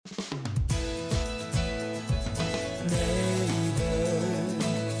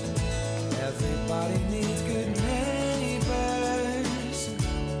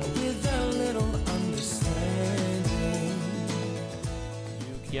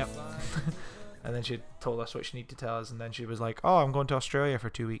yep. And then she told us what she needed to tell us, and then she was like, oh, I'm going to Australia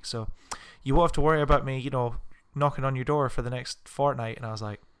for 2 weeks, so you won't have to worry about me, you know, knocking on your door for the next fortnight. And I was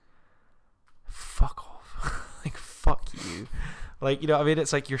like, fuck off. Like, fuck you. Like, you know what I mean?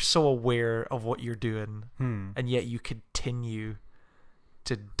 It's like you're so aware of what you're doing, and yet you continue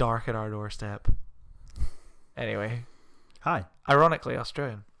to darken our doorstep. Anyway. Hi. Ironically,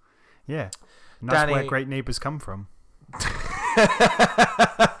 Australian. Yeah. And that's Danny, where great neighbours come from.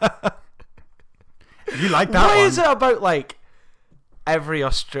 You like that Why one? is it about, like, every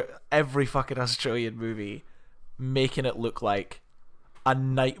fucking Australian movie making it look like a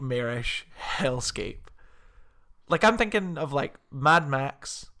nightmarish hellscape? Like, I'm thinking of, like, Mad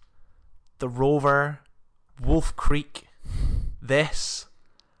Max, The Rover, Wolf Creek, this.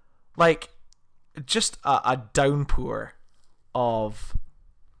 Like, just a downpour of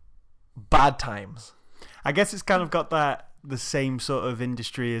bad times. I guess it's kind of got the same sort of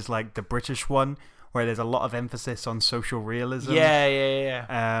industry as, like, the British one, where there's a lot of emphasis on social realism. Yeah.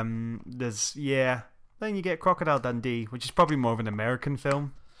 Then you get Crocodile Dundee, which is probably more of an American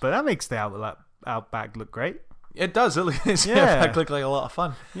film, but that makes the Outback look great. It does. It looks look like a lot of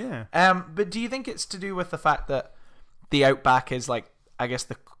fun. Yeah. But do you think it's to do with the fact that the Outback is, like, I guess,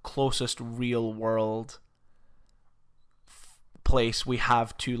 the closest real world place we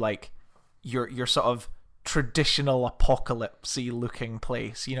have to, like, your sort of traditional apocalypse-y looking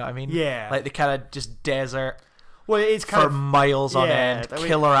place, you know what I mean? Yeah. Like the kind of just desert, Well, it's kind for of miles on end, I mean,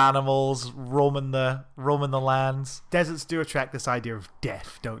 killer animals roaming the lands. deserts do attract this idea of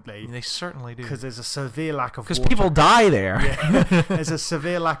death, don't they? They certainly do. Because there's a severe lack of Because water. people die there. Yeah. There's a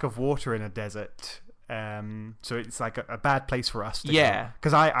severe lack of water in a desert. So it's like a bad place for us to Yeah.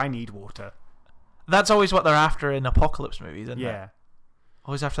 Because I need water. That's always what they're after in apocalypse movies, isn't it? Yeah.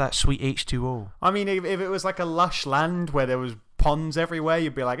 Always after that sweet H2O. I mean, if it was like a lush land where there was ponds everywhere,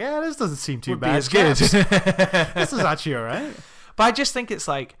 you'd be like, yeah, this doesn't seem too Would be bad. as good. This is actually alright. But I just think it's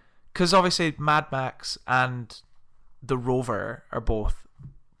like, because obviously Mad Max and The Rover are both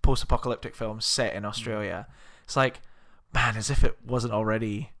post-apocalyptic films set in Australia. It's like, man, as if it wasn't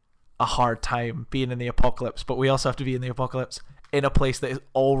already a hard time being in the apocalypse, but we also have to be in the apocalypse in a place that is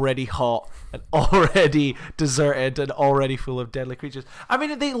already hot and already deserted and already full of deadly creatures. I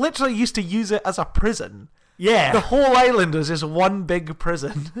mean, they literally used to use it as a prison. Yeah. The whole island was just one big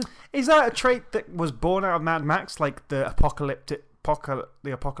prison. Is that a trait that was born out of Mad Max, like the apocalypse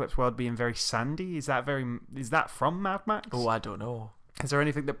world being very sandy? Is that from Mad Max? Oh, I don't know. Is there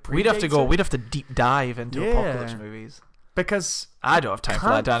anything that predates We'd have to it? deep dive into apocalypse movies. Because I don't have time for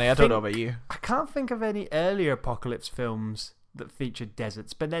that, Danny. I don't know about you. I can't think of any earlier apocalypse films that featured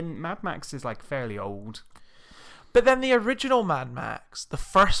deserts, but then Mad Max is like fairly old. But then the original Mad Max, the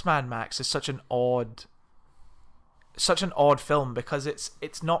first Mad Max, is such an odd film because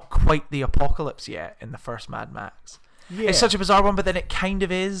it's not quite the apocalypse yet in the first Mad Max. Yeah. It's such a bizarre one, but then it kind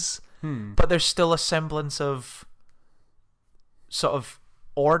of is. But there's still a semblance of sort of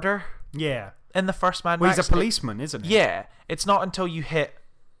order Yeah. in the first Mad Well, Max. he's a policeman, isn't he? Yeah. It's not until you hit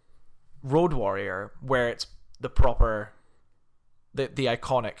Road Warrior where it's the proper, the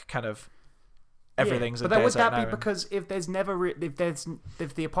iconic kind of everything's a but then would desert that now. be because if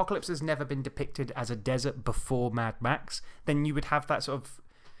the apocalypse has never been depicted as a desert before Mad Max, then you would have that sort of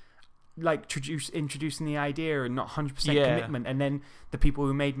like introducing the idea and not 100% commitment, and then the people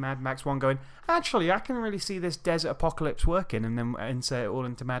who made Mad Max 1 going, actually I can really see this desert apocalypse working, and then insert it all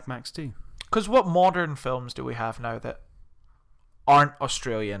into Mad Max 2. Because what modern films do we have now that aren't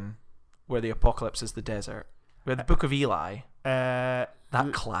Australian where the apocalypse is the desert? We had the Book of Eli.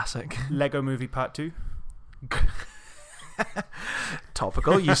 That classic. Lego Movie Part 2.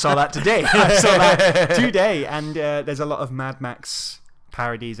 Topical. You saw that today. I saw that today, and there's a lot of Mad Max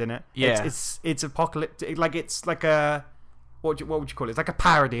parodies in it. Yeah. It's apocalyptic. Like, it's like a... What would you call it? It's like a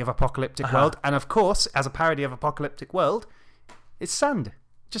parody of Apocalyptic World. And of course, as a parody of Apocalyptic World, it's sand.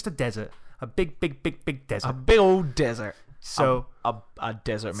 Just a desert. A big desert. A big old desert. So a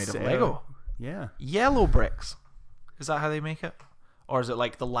desert made of Lego. Yeah. Yellow bricks. Is that how they make it? Or is it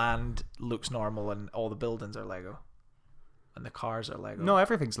like the land looks normal and all the buildings are Lego? And the cars are Lego? No,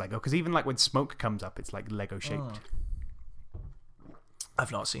 everything's Lego. Because even like when smoke comes up, it's like Lego shaped.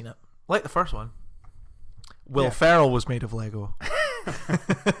 I've not seen it. Like the first one. Will Ferrell was made of Lego.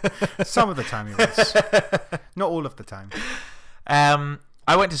 Some of the time he was. Not all of the time.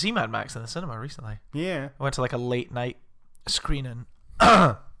 I went to see Mad Max in the cinema recently. Yeah. I went to like a late night screening.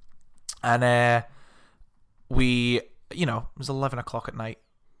 And we, it was 11 o'clock at night.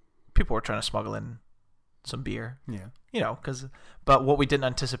 People were trying to smuggle in some beer. Yeah. But what we didn't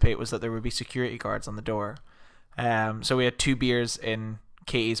anticipate was that there would be security guards on the door. So we had 2 beers in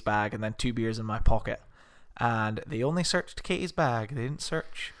Katie's bag and then 2 beers in my pocket. And they only searched Katie's bag. They didn't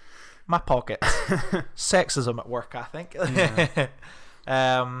search my pocket. Sexism at work, I think.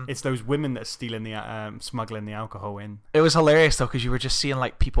 Yeah. It's those women that are stealing the smuggling the alcohol in. It was hilarious though, because you were just seeing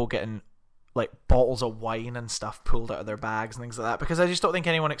like people getting like bottles of wine and stuff pulled out of their bags and things like that, because I just don't think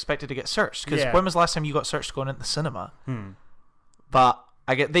anyone expected to get searched, because when was the last time you got searched going into the cinema? But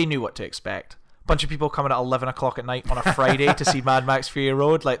they knew what to expect. Bunch of people coming at 11 o'clock at night on a Friday to see Mad Max Fury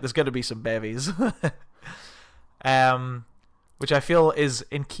Road, like there's going to be some bevies. Which I feel is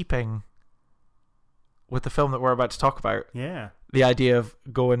in keeping with the film that we're about to talk about. Yeah. The idea of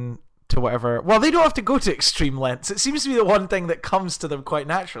going to whatever... Well, they don't have to go to extreme lengths. It seems to be the one thing that comes to them quite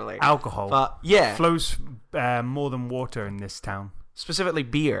naturally. Alcohol. But, yeah. Flows more than water in this town. Specifically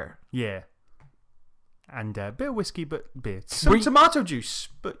beer. Yeah. And a bit of whiskey, but beer. Some tomato juice,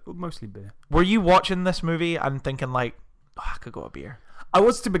 but mostly beer. Were you watching this movie and thinking like, I could go a beer? I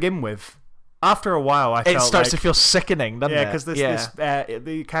was to begin with. After a while, I felt it starts to feel sickening, doesn't it? Yeah, because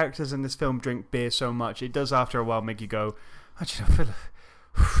the characters in this film drink beer so much, it does after a while make you go, actually, I feel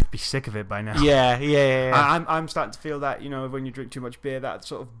I'd be sick of it by now. Yeah. I'm starting to feel that, when you drink too much beer, that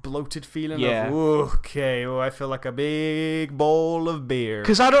sort of bloated feeling of, okay, I feel like a big bowl of beer.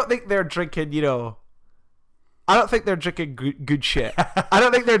 Because I don't think they're drinking, I don't think they're drinking good shit. I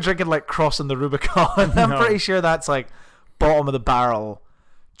don't think they're drinking like Crossing the Rubicon. I'm pretty sure that's like bottom of the barrel,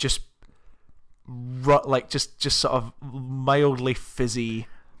 just sort of mildly fizzy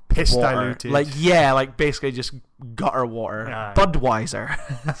piss water. Diluted, like basically just gutter water.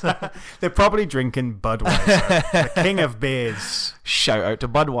 Budweiser. They're probably drinking Budweiser, the king of beers. Shout out to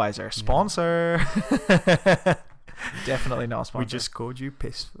Budweiser, sponsor. Definitely not a sponsor. We just called you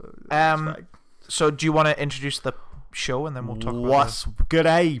piss. So do you want to introduce the show and then we'll talk about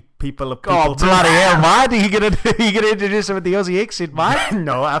G'day, people of Oh, bloody hell, man. Are you gonna introduce him with the Aussie accent, man?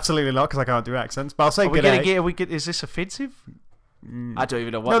 No, absolutely not, because I can't do accents. But I'll say g'day. Is this offensive? I don't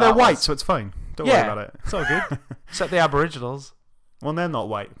even know what No, they're white, so it's fine. Don't worry about it. It's all good. Except the Aboriginals. Well, they're not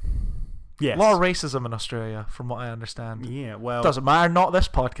white. Yes. A lot of racism in Australia, from what I understand. Yeah, well... Doesn't matter, not this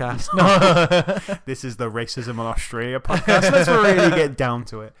podcast. No. This is the Racism in Australia podcast. Let's really get down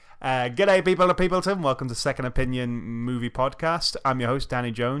to it. G'day, people of Peopleton. Welcome to Second Opinion Movie Podcast. I'm your host,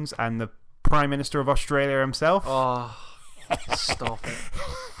 Danny Jones, and the Prime Minister of Australia himself. Oh, stop it.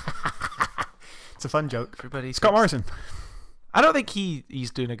 It's a fun joke. Scott Morrison. I don't think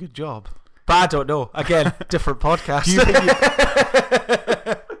he's doing a good job. But I don't know. Again, different podcast.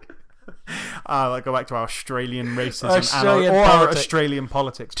 Let's go back to our Australian racism or Australian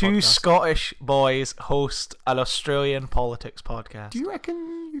politics Two podcast. Scottish boys host an Australian politics podcast. Do you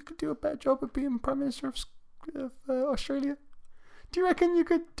reckon you could do a better job of being Prime Minister of Australia? Do you reckon you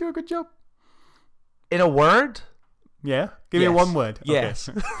could do a good job? In a word? Yeah. Give me one word. Yes.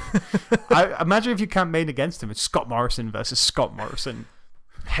 Okay. I imagine if you campaigned against him, it's Scott Morrison versus Scott Morrison.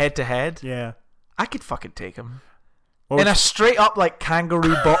 Head to head? Yeah. I could fucking take him. In a straight up like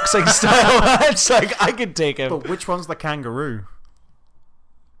kangaroo boxing style. It's like I could take him. But which one's the kangaroo?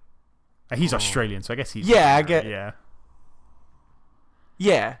 He's Australian, so I guess he's I get.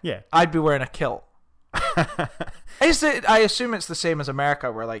 Yeah. I'd be wearing a kilt. I assume it's the same as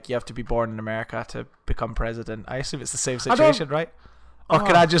America, where like you have to be born in America to become president. I assume it's the same situation, right? Or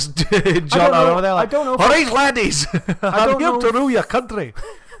can I just jump out over there like, I don't know. All right, laddies, I'm here to rule your country.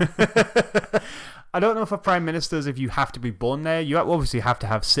 I don't know for prime ministers if you have to be born there. You obviously have to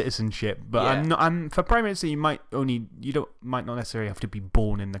have citizenship, but I'm for prime minister you might not necessarily have to be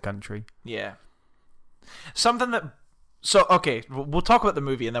born in the country. Yeah. Something that. So okay, we'll talk about the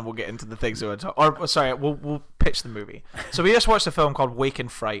movie and then we'll get into the things we want to talk. Or sorry, we'll pitch the movie. So we just watched a film called Wake and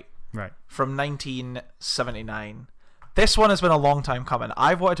Fright, right, from 1979. This one has been a long time coming.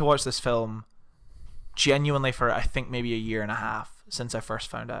 I've wanted to watch this film genuinely for I think maybe a year and a half since I first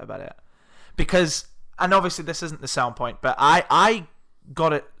found out about it. Because, and obviously this isn't the sound point, but I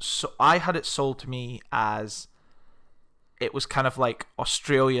got it. So I had it sold to me as it was kind of like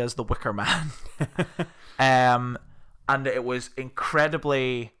Australia's The Wicker Man, and it was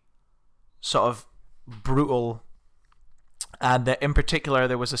incredibly sort of brutal. And in particular,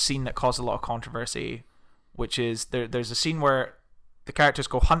 there was a scene that caused a lot of controversy, which is there's a scene where the characters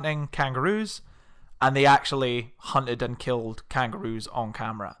go hunting kangaroos, and they actually hunted and killed kangaroos on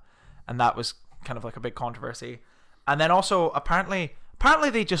camera. And that was kind of like a big controversy. And then also, apparently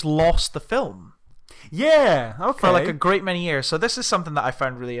they just lost the film. Yeah, okay. For like a great many years. So this is something that I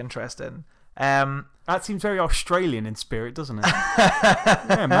found really interesting. That seems very Australian in spirit, doesn't it?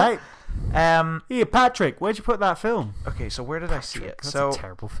 Yeah, mate. Here, Patrick, where'd you put that film? Okay, so where did I see it? That's so a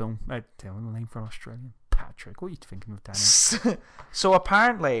terrible film. I don't know the name for an Australian. Patrick. Patrick. What are you thinking of, Danny? So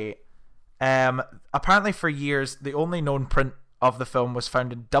apparently for years, the only known print of the film was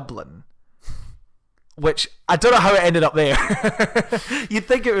found in Dublin, which I don't know how it ended up there. You'd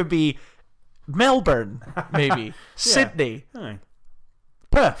think it would be Melbourne, maybe Sydney,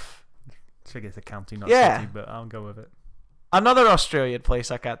 Perth. I figure it's a county, not Yeah. city, but I'll go with it. Another Australian place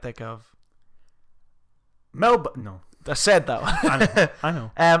I can't think of. Melbourne. No, I said that one. I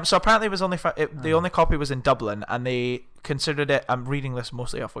know. So apparently it was only the only copy was in Dublin, and they considered it. I'm reading this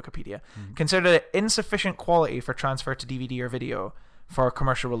mostly off Wikipedia. Considered it insufficient quality for transfer to DVD or video for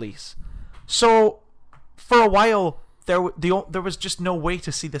commercial release. So for a while there was just no way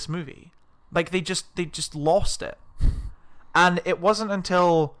to see this movie. Like they just lost it, and it wasn't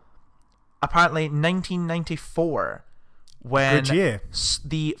until apparently 1994 when Good year.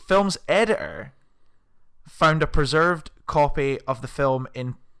 the film's editor found a preserved copy of the film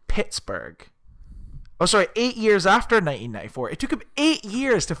in Pittsburgh. 8 years after 1994. It took him 8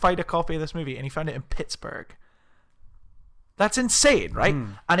 years to find a copy of this movie, and he found it in Pittsburgh. That's insane, right?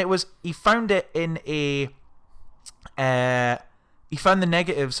 And he found it in he found the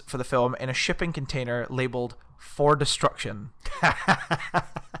negatives for the film in a shipping container labeled "For Destruction."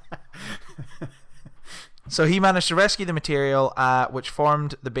 So he managed to rescue the material, which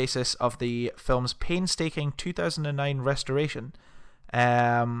formed the basis of the film's painstaking 2009 restoration.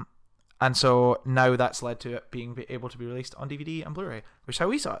 And so now that's led to it being able to be released on DVD and Blu-ray, which is how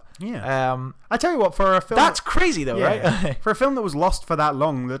we saw it. Yeah. I tell you what, for a film... That's crazy though, right? For a film that was lost for that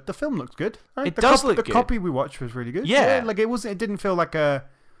long, the film looks good. Right? It does look good. The copy we watched was really good. Yeah. Like it didn't feel like a...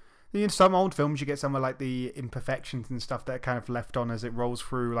 some old films, you get some of like the imperfections and stuff that are kind of left on as it rolls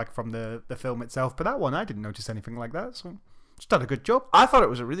through, like from the film itself. But that one, I didn't notice anything like that. So it's done a good job. I thought it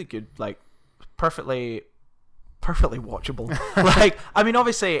was a really good, like, perfectly watchable. Like, I mean,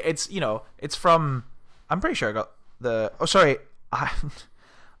 obviously, it's from. I'm pretty sure I got the. Oh, sorry,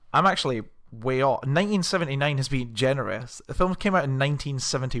 I'm actually way off. 1979 has been generous. The film came out in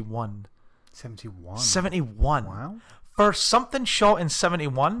 1971. 71. 71. Wow. For something shot in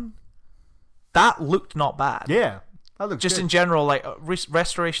 71, that looked not bad. Yeah, that looked Just good. in general, like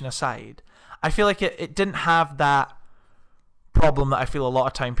restoration aside, I feel like it didn't have that problem that I feel a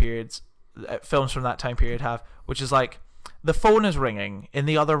lot of films from that time period have, which is like the phone is ringing in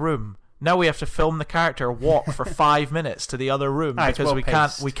the other room. Now we have to film the character walk for 5 minutes to the other room because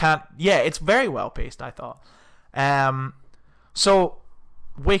we can't. Yeah, it's very well paced, I thought. So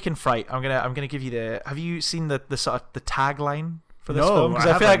Wake and Fright. I'm gonna give you the. Have you seen the sort of the tagline for this film? Because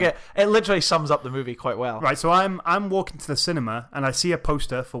I feel like it literally sums up the movie quite well. Right, so I'm walking to the cinema and I see a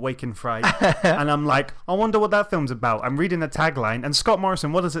poster for Wake and Fright, and I'm like, I wonder what that film's about. I'm reading the tagline, and Scott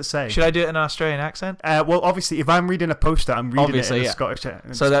Morrison, what does it say? Should I do it in an Australian accent? Well, obviously, if I'm reading a poster, I'm reading it in a Scottish.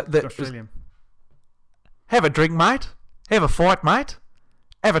 So that Australian. Have a drink, mate. Have a fight, mate.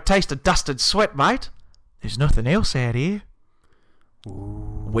 Have a taste of dusted sweat, mate. There's nothing else out here. Ooh.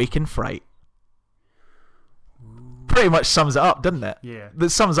 Wake and Fright. Pretty much sums it up, doesn't it? Yeah. That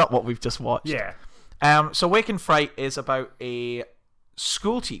sums up what we've just watched. Yeah. So Wake and Fright is about a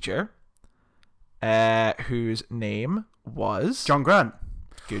school teacher whose name was John Grant.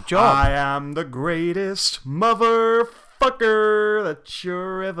 Good job. I am the greatest motherfucker that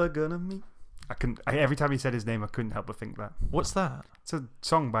you're ever gonna meet. Every time he said his name, I couldn't help but think that. What's that? It's a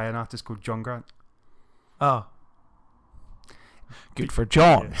song by an artist called John Grant. Oh. Good for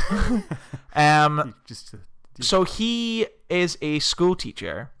John. So he is a school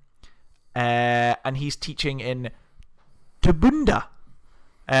teacher, and he's teaching in Tabunda,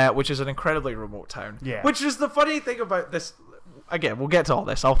 which is an incredibly remote town. Yeah. Which is the funny thing about this. Again, we'll get to all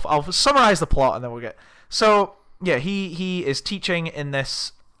this. I'll summarize the plot and then we'll get. So yeah, he is teaching in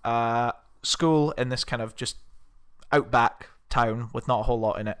this school in this kind of just outback town with not a whole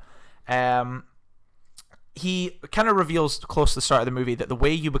lot in it. He kind of reveals close to the start of the movie that the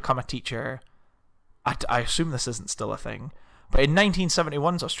way you become a teacher, I assume this isn't still a thing, but in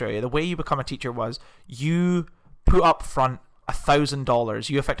 1971's Australia, the way you become a teacher was you put up front $1,000.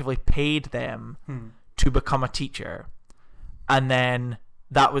 You effectively paid them to become a teacher, and then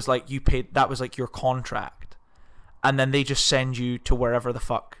that was like your contract, and then they just send you to wherever the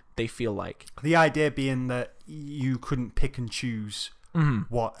fuck they feel like. The idea being that you couldn't pick and choose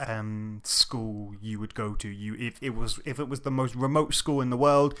what school you would go to. If it was the most remote school in the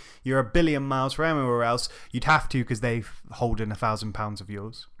world, you're a billion miles from anywhere else, you'd have to because they hold in £1,000 of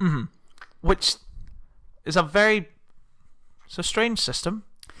yours. Which is it's a strange system.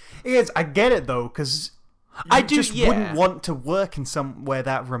 It is. I get it though, because wouldn't want to work in somewhere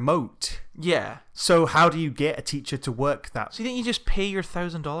that remote. Yeah. So how do you get a teacher to work that? So you think you just pay your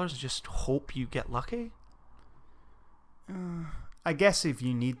 $1,000 and just hope you get lucky? I guess if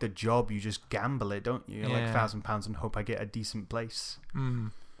you need the job, you just gamble it, don't you? Like Yeah. £1,000 and hope I get a decent place.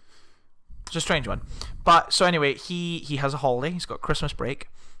 It's a strange one. But so anyway, he has a holiday. He's got Christmas break.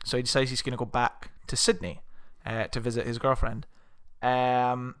 So he decides he's going to go back to Sydney to visit his girlfriend.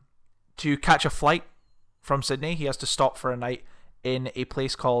 To catch a flight from Sydney, he has to stop for a night in a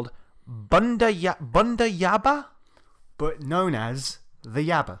place called Bundayaba? But known as the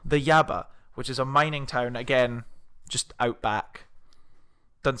Yabba. The Yaba, which is a mining town, again, just outback.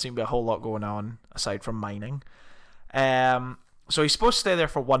 Doesn't seem to be a whole lot going on aside from mining. So he's supposed to stay there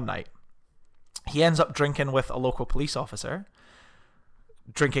for one night. He ends up drinking with a local police officer,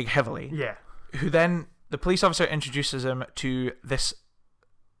 drinking heavily. Yeah. Who then, the police officer introduces him to this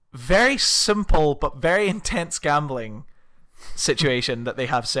very simple but very intense gambling situation that they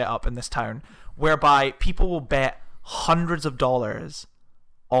have set up in this town, whereby people will bet hundreds of dollars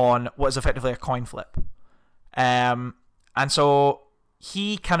on what is effectively a coin flip. And so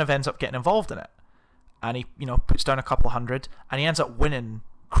he kind of ends up getting involved in it. And he, puts down a couple of hundred, and he ends up winning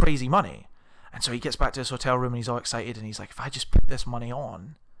crazy money. And so he gets back to his hotel room and he's all excited, and he's like, if I just put this money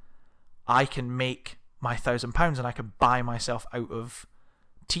on, I can make my £1,000 and I can buy myself out of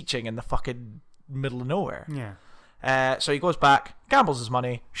teaching in the fucking middle of nowhere. Yeah. So he goes back, gambles his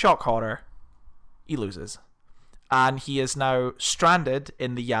money, shock horror, he loses. And he is now stranded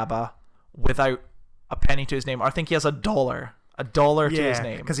in the Yaba without a penny to his name. Or I think he has $1 to his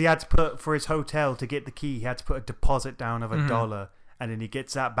name. Because he had to put, for his hotel to get the key, he had to put a deposit down of $1. And then he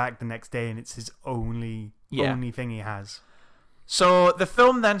gets that back the next day, and it's his only thing he has. So the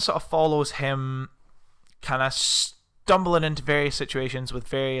film then sort of follows him kind of stumbling into various situations with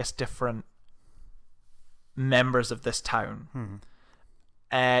various different members of this town.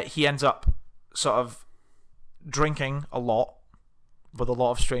 He ends up sort of drinking a lot with a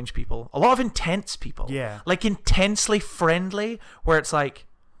lot of strange people, a lot of intense people. Yeah. Like intensely friendly, where it's like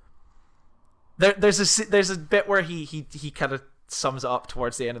there's a bit where he kind of sums it up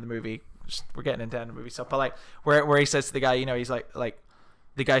towards the end of the movie. We're getting into the end of the movie stuff, but like where he says to the guy, he's like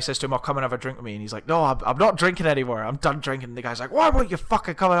the guy says to him, "I'll come and have a drink with me," and he's like, "No, I'm not drinking anymore. I'm done drinking." And the guy's like, "Why won't you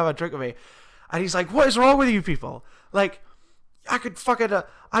fucking come and have a drink with me?" And he's like, "What is wrong with you people? Like, I could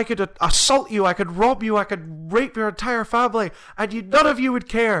assault you, I could rob you, I could rape your entire family, and none of you would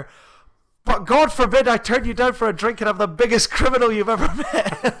care. But God forbid I turn you down for a drink and I'm the biggest criminal you've ever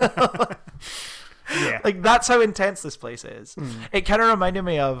met." Yeah. Like, that's how intense this place is. It kind of reminded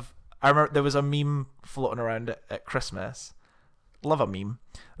me of, I remember there was a meme floating around at Christmas. Love a meme.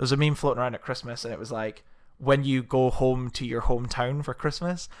 There was a meme floating around at Christmas, and it was like, when you go home to your hometown for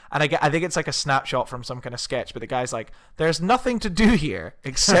Christmas, and I think it's like a snapshot from some kind of sketch, but the guy's like, there's nothing to do here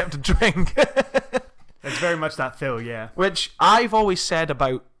except drink. It's very much that feel, yeah. Which I've always said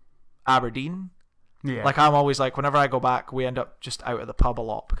about Aberdeen. Yeah. Like, I'm always like, whenever I go back, we end up just out at the pub a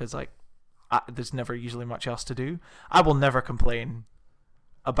lot, because like there's never usually much else to do. I will never complain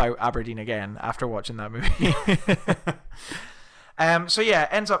about Aberdeen again after watching that movie. So yeah,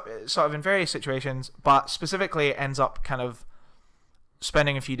 ends up sort of in various situations, but specifically ends up kind of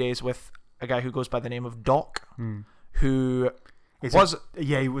spending a few days with a guy who goes by the name of Doc, who he's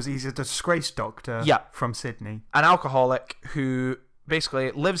a disgraced doctor from Sydney, an alcoholic who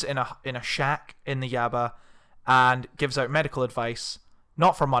basically lives in a shack in the Yaba and gives out medical advice,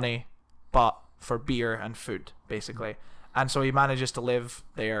 not for money, but for beer and food, basically. And so he manages to live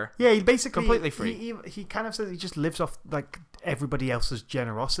there. Yeah, he basically completely free. He kind of says he just lives off like everybody else's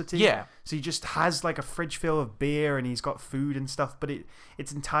generosity. Yeah. So he just has like a fridge full of beer and he's got food and stuff, but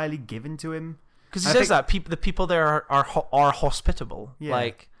it's entirely given to him. Because he says that the people there are hospitable. Yeah.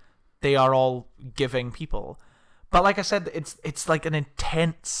 Like, they are all giving people. But like I said, it's like an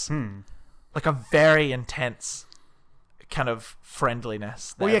intense, like a very intense kind of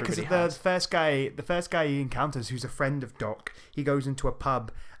friendliness. That because the first guy he encounters, who's a friend of Doc, he goes into a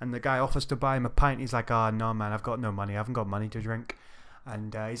pub and the guy offers to buy him a pint. He's like, "Oh no, man, I've got no money. I haven't got money to drink."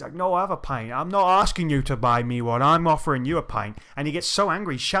 And he's like, "No, I have a pint. I'm not asking you to buy me one. I'm offering you a pint." And he gets so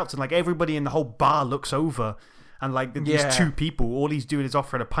angry, he shouts, and like everybody in the whole bar looks over, and like these two people, all he's doing is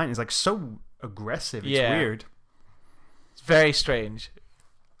offering a pint. He's like so aggressive. It's weird. It's very strange.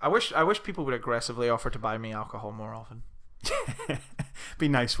 I wish people would aggressively offer to buy me alcohol more often. Be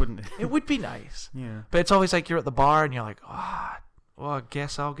nice, wouldn't it? It would be nice. Yeah. But it's always like you're at the bar and you're like, well, I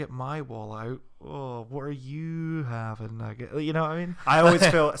guess I'll get my wall out. Oh, what are you having? You know what I mean? I always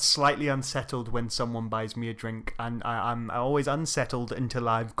feel slightly unsettled when someone buys me a drink, and I'm always unsettled until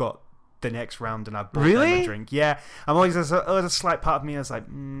I've got the next round and I've bought them a drink. Yeah, I'm always there's a slight part of me that's like,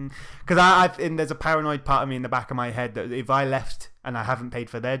 because there's a paranoid part of me in the back of my head that if I left and I haven't paid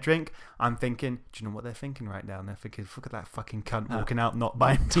for their drink, I'm thinking, do you know what they're thinking right now? And they're thinking, look at that fucking cunt walking out, not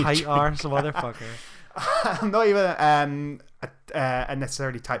buying me tight arse motherfucker. I'm not even a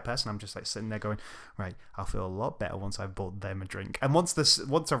necessarily tight person. I'm just like sitting there going, right, I'll feel a lot better once I've bought them a drink. And once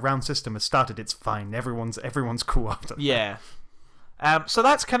a round system has started, it's fine. Everyone's cool after that. Yeah. So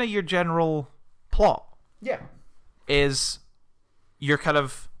that's kind of your general plot. Yeah. Is your kind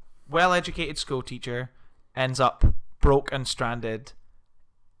of well-educated school teacher ends up broke and stranded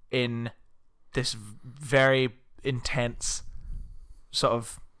in this very intense sort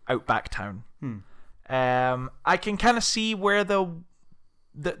of outback town. I can kind of see where the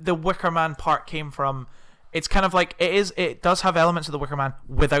Wicker Man part came from. It's kind of like it does have elements of the Wicker Man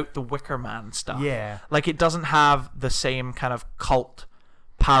without the Wicker Man stuff. Yeah. Like it doesn't have the same kind of cult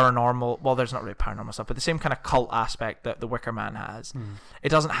paranormal, well there's not really paranormal stuff, but the same kind of cult aspect that the Wicker Man has. It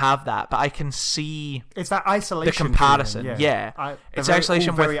doesn't have that, but I can see it's that isolation, the comparison. Feeling, Yeah. It's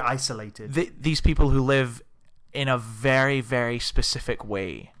isolation very with isolated. These people who live in a very, very specific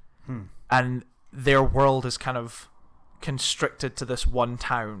way. And their world is kind of constricted to this one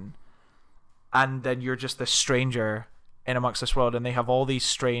town, and then you're just this stranger in amongst this world, and they have all these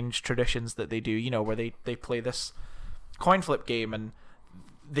strange traditions that they do, you know, where they play this coin flip game and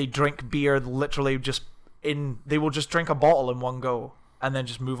they drink beer literally they will just drink a bottle in one go and then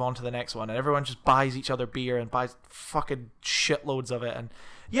just move on to the next one, and everyone just buys each other beer and buys fucking shitloads of it, and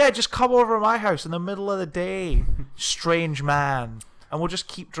yeah, just come over to my house in the middle of the day, strange man, and we'll just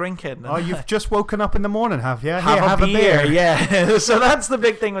keep drinking. Oh, you've just woken up in the morning, have you? Have a beer. Yeah. So that's the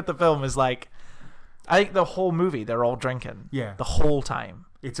big thing with the film is like, I think the whole movie they're all drinking. Yeah. The whole time.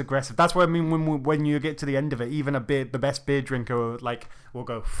 It's aggressive. That's what I mean when you get to the end of it. Even the best beer drinker will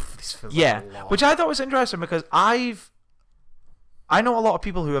go, this feels like a lot. Which I thought was interesting because I know a lot of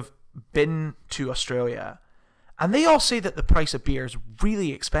people who have been to Australia, and they all say that the price of beer is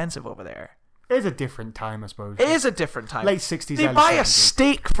really expensive over there. It is a different time, I suppose. It is a different time. Late 60s. They buy a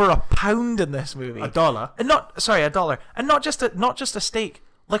steak for £1 in this movie. $1. And $1, and not just a steak.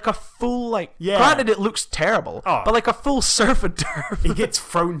 Like a full, yeah. Granted, it looks terrible, but like a full surf and turf. He gets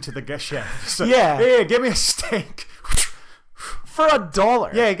thrown to the chef. So, yeah. Here, give me a steak. For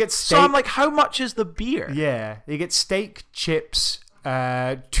 $1. Yeah, he gets steak. So I'm like, how much is the beer? Yeah, he gets steak, chips,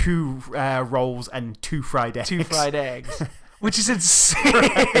 2 rolls, and 2 fried eggs. 2 fried eggs. Which is insane.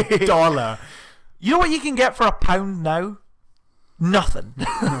 $1. You know what you can get for £1 now? Nothing.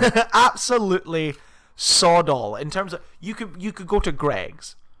 Absolutely sod all. In terms of you could go to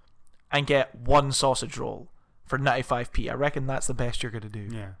Greg's and get 1 sausage roll for 95p. I reckon that's the best you're gonna do.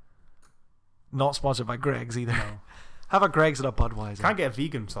 Yeah. Not sponsored by Greg's either. No. Have a Greg's and a Budweiser. Can't get a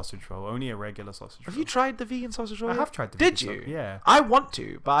vegan sausage roll. Only a regular sausage roll. Have you tried the vegan sausage roll? I have tried the vegan vegan sausage. Did you? Yeah. I want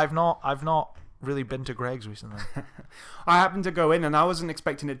to, but I've not really been to Greg's recently. I happened to go in and I wasn't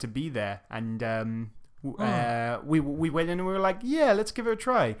expecting it to be there, and we went in and we were like, yeah, let's give it a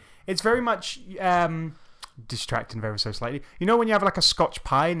try. It's very much distracting very so slightly. You know when you have like a Scotch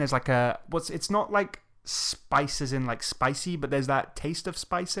pie and there's like it's not like spices in like spicy, but there's that taste of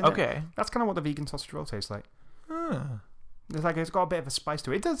spice in it. Okay. That's kind of what the vegan sausage roll tastes like. It's got a bit of a spice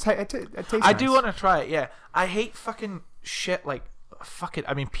to it. It does. It tastes I nice. do want to try it. Yeah, I hate fucking shit. Like, fuck it.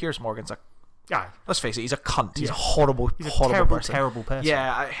 I mean, Piers Morgan's let's face it, he's a cunt. He's a horrible terrible person.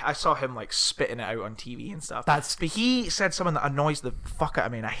 Yeah, I saw him like spitting it out on TV and stuff. But he said something that annoys the fuck out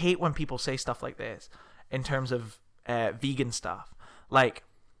of me. And I hate when people say stuff like this in terms of vegan stuff. Like,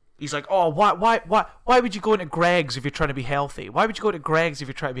 he's like, oh, why would you go into Greg's if you're trying to be healthy? Why would you go to Greg's if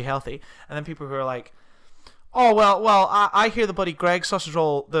you're trying to be healthy? And then people who are like, oh, well, I hear the bloody Greg's sausage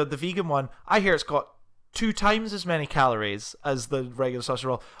roll, the vegan one, I hear it's got 2 times as many calories as the regular sausage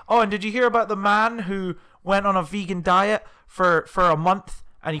roll. Oh, and did you hear about the man who went on a vegan diet for a month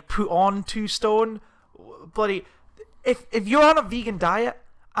and he put on 2 stone? Bloody, if you're on a vegan diet,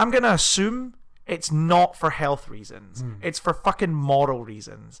 I'm going to assume it's not for health reasons. It's for fucking moral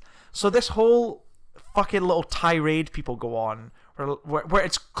reasons. So this whole fucking little tirade people go on where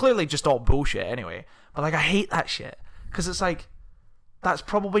it's clearly just all bullshit anyway. But like, I hate that shit because it's like, that's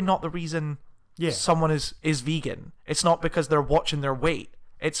probably not the reason someone is vegan. It's not because they're watching their weight.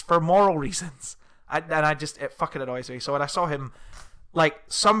 It's for moral reasons. It fucking annoys me. So when I saw him, like,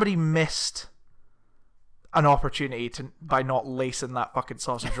 somebody missed an opportunity by not lacing that fucking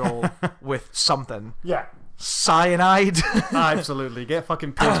sausage roll with something. Yeah. Cyanide. Absolutely. Get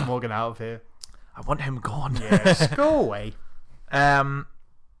fucking Piers Morgan out of here. I want him gone. Yes. Go away.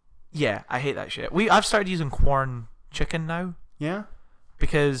 Yeah, I hate that shit. I've started using Quorn chicken now. Yeah?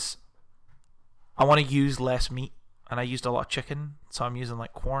 Because I want to use less meat, and I used a lot of chicken, so I'm using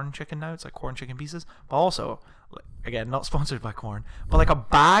like corn chicken now. It's like corn chicken pieces, but also, again, not sponsored by corn, but like a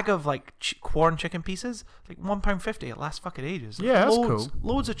bag of like corn chicken pieces, like £1.50. It lasts fucking ages. Like, Yeah, that's loads,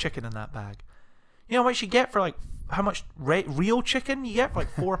 cool. Loads of chicken in that bag. You know how much you get for like how much real chicken you get for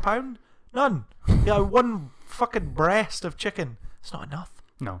like £4? None. Yeah, one fucking breast of chicken. It's not enough.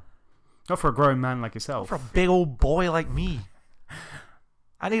 No. Not for a grown man like Not yourself. for a big old boy like me.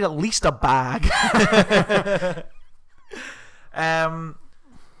 I need at least a bag.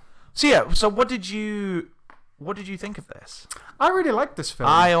 So yeah. So what did you think of this? I really like this film.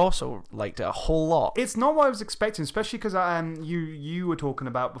 I also liked it a whole lot. It's not what I was expecting, especially because you were talking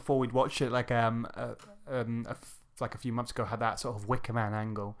about before we'd watched it, like a few months ago, had that sort of Wicker Man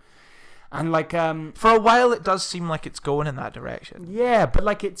angle, and like For a while, it does seem like it's going in that direction. yeah, but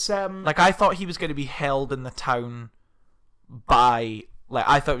like it's Like I thought he was going to be held in the town by, like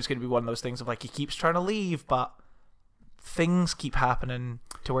I thought it was going to be one of those things of like he keeps trying to leave, but things keep happening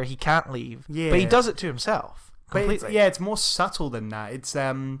to where he can't leave. Yeah. But he does it to himself but completely. it's more subtle than that. It's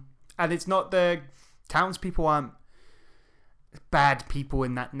and it's not the townspeople aren't bad people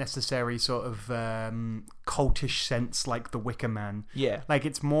in that necessary sort of cultish sense like the Wicker Man. Yeah. Like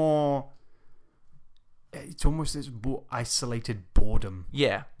it's almost this isolated boredom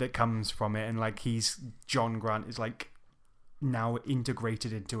Yeah. that comes from it, and like John Grant is like now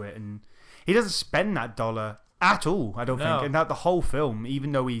integrated into it, and he doesn't spend that dollar at all, I don't think, and that the whole film,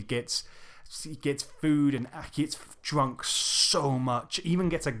 even though he gets food and gets drunk so much, even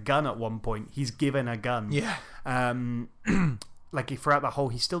gets a gun at one point. He's given a gun. Yeah. Like throughout the whole,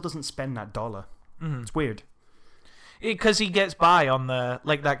 he still doesn't spend that dollar. It's weird. Because he gets by on the,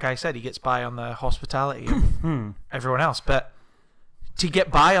 like that guy said, he gets by on the hospitality of everyone else. But to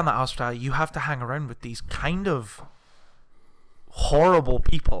get by on that hospitality, you have to hang around with these kind of horrible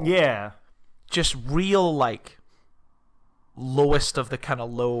people. Yeah. Just real, like, lowest of the kind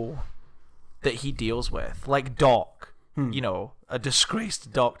of low that he deals with. Like Doc, you know, a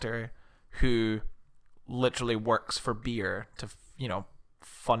disgraced doctor who literally works for beer to, you know,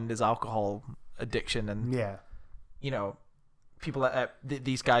 fund his alcohol addiction, and Yeah. you know, people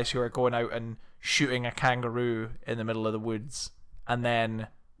these guys who are going out and shooting a kangaroo in the middle of the woods and then,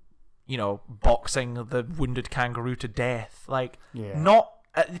 you know, boxing the wounded kangaroo to death. Like, Yeah. not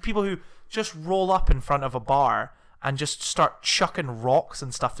people who just roll up in front of a bar and just start chucking rocks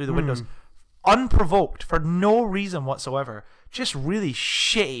and stuff through the windows, unprovoked, for no reason whatsoever. Just really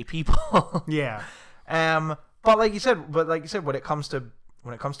shitty people. Yeah. But like you said, when it comes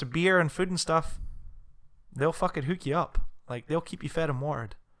to beer and food and stuff, they'll fucking hook you up. Like, they'll keep you fed and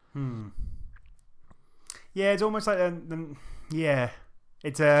watered. Yeah, it's almost like yeah,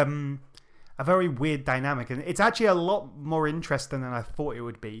 it's a very weird dynamic, and it's actually a lot more interesting than I thought it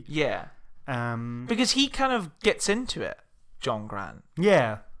would be. Yeah. Because he kind of gets into it, John Grant.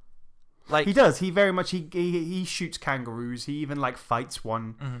 Yeah, Like, he does. He very much he shoots kangaroos. He even like fights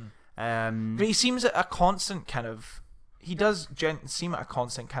one. but he seems at a constant kind of. He does seem at a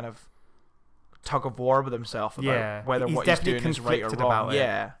constant kind of tug of war with himself about whether he's what he's definitely doing is right or conflicted wrong. about it.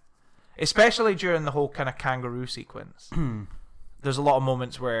 Yeah. Especially during the whole kind of kangaroo sequence. There's a lot of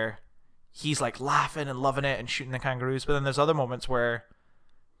moments where he's like laughing and loving it and shooting the kangaroos, but then there's other moments where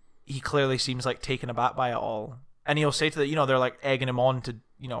he clearly seems like taken aback by it all. And he'll say to the, you know, they're like egging him on to,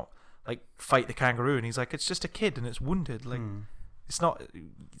 you know, like fight the kangaroo, and he's like, it's just a kid and it's wounded. Like, it's not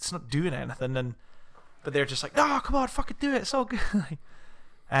doing anything. But they're just like, no, come on, fucking do it. It's all good.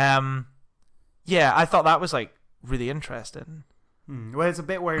 Yeah, I thought that was like really interesting. Well, there's a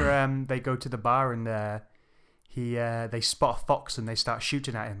bit where they go to the bar and they spot a fox and they start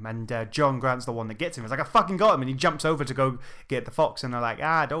shooting at him, and John Grant's the one that gets him. It's like, I fucking got him, and he jumps over to go get the fox, and they're like,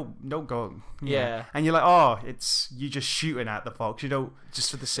 don't go. Yeah. And you're like, oh, you just shooting at the fox. You don't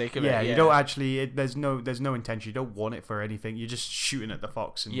Just for the sake of it. yeah, you don't actually. There's no intention. You don't want it for anything. You're just shooting at the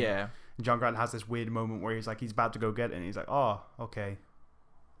fox. And Yeah. John Grant has this weird moment where he's like, he's about to go get it, and he's like, oh, okay.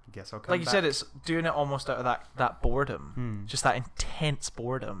 I guess I'll come Like you back. said, it's doing it almost out of that boredom. Just that intense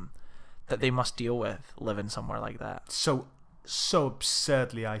boredom that they must deal with living somewhere like that. so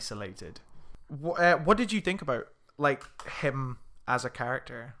absurdly isolated. What did you think about, like, him as a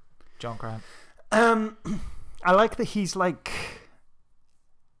character, John Grant? I like that he's like.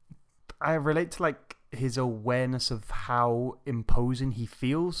 I relate to like his awareness of how imposing he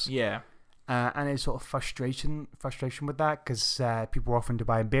feels. Yeah. And his sort of frustration with that, because people are often to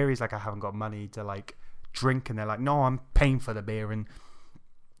buy beer. He's like, I haven't got money to like drink, and they're like, no, I'm paying for the beer, and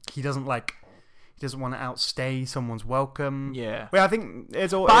he doesn't want to outstay someone's welcome. Yeah. Well, I think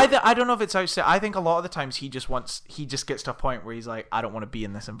it's all. But I don't know if it's outstay. I think a lot of the times he just gets to a point where he's like, I don't want to be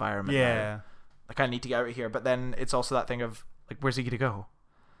in this environment. Yeah. like I need to get out of here. But then it's also that thing of like, where's he gonna go?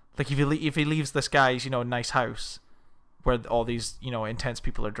 Like if he leaves this guy's nice house where all these intense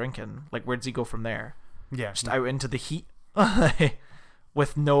people are drinking, like where does he go from there? Yeah, just out into the heat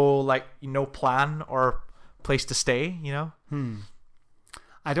with no plan or place to stay.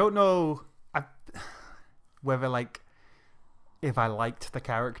 I don't know whether like if I liked the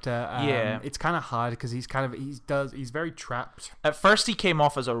character. It's kind of hard because he's very trapped. At first, he came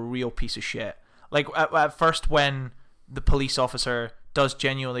off as a real piece of shit. Like at first, when the police officer does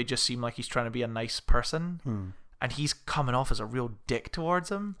genuinely just seem like he's trying to be a nice person, and he's coming off as a real dick towards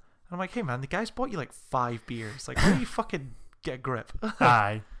him. And I'm like, hey man, the guy's bought you like 5 beers. Like, why don't you fucking get a grip?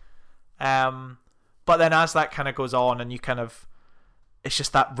 Aye. But then as that kind of goes on, and it's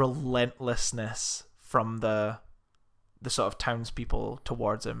just that relentlessness from the sort of townspeople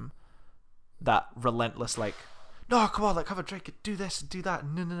towards him. That relentless, like, no, come on, like, have a drink, do this, do that.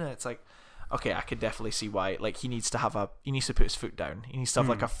 No. It's like, okay, I could definitely see why. Like, he needs to put his foot down. He needs to have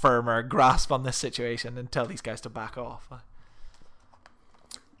like a firmer grasp on this situation and tell these guys to back off.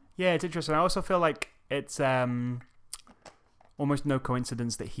 Yeah, it's interesting. I also feel like it's almost no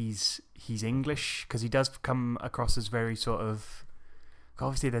coincidence that he's English, because he does come across as very sort of.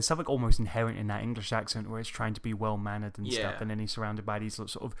 Obviously, there's something almost inherent in that English accent where it's trying to be well-mannered and stuff, and then he's surrounded by these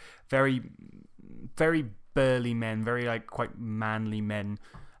sort of very, very burly men, very like quite manly men,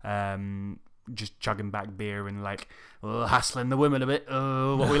 just chugging back beer and like hassling the women a bit.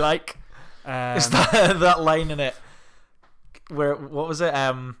 What we like. Is that line in it? Where what was it?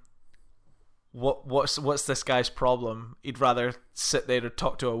 What's this guy's problem? He'd rather sit there to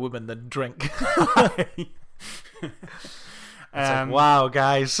talk to a woman than drink. It's like, wow,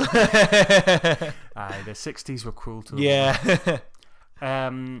 guys. The 60s were cruel to them. Yeah.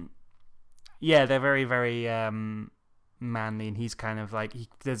 They're very, very manly, and he's kind of like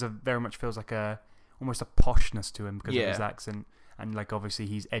there's a very much feels like almost a poshness to him because of his accent, and like obviously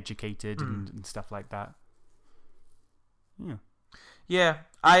he's educated and stuff like that. Yeah,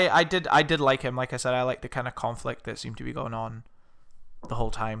 I did like him. Like I said, I like the kind of conflict that seemed to be going on the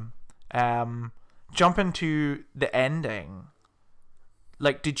whole time. Jump into the ending.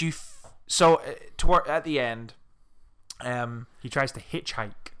 Like, did you? At the end, he tries to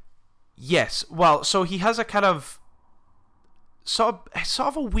hitchhike. Yes. Well, so he has a kind of sort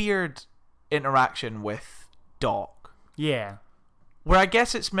of a weird interaction with Doc. Yeah. Where I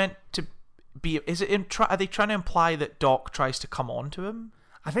guess it's meant to be. Are they trying to imply that Doc tries to come on to him?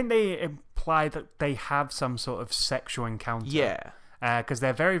 I think they imply that they have some sort of sexual encounter. Yeah. Because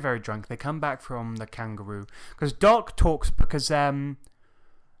they're very, very drunk. They come back from the kangaroo. Because Doc talks because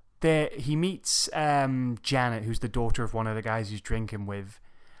he meets Janet, who's the daughter of one of the guys he's drinking with,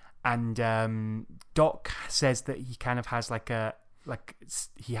 and Doc says that he kind of has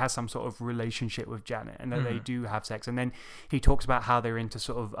he has some sort of relationship with Janet, and that they do have sex. And then he talks about how they're into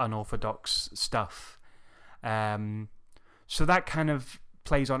sort of unorthodox stuff. So that kind of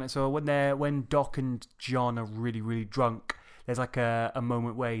plays on it. So when Doc and John are really, really drunk, there's like a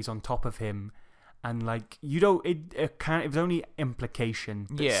moment where he's on top of him, and like it was only implication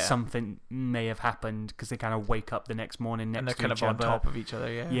that something may have happened, because they kind of wake up the next morning next to each other. And they're kind of on top of each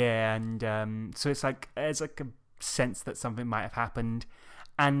other, yeah. Yeah, and so it's like there's like a sense that something might have happened,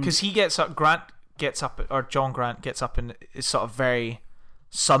 and because John Grant gets up and is sort of very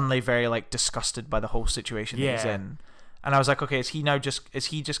suddenly very like disgusted by the whole situation that he's in, and I was like, okay, is he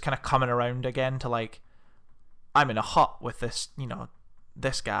just kind of coming around again to like, I'm in a hut with this,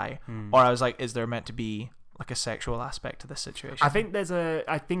 this guy, or I was like, is there meant to be like a sexual aspect to this situation? I think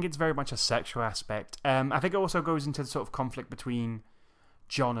it's very much a sexual aspect. I think it also goes into the sort of conflict between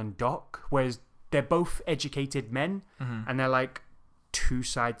John and Doc, whereas they're both educated men, and they're like two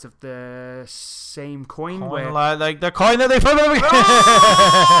sides of the same coin. Like the coin that they flip.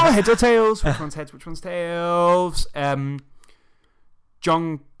 Heads or tails? Which one's heads? Which one's tails?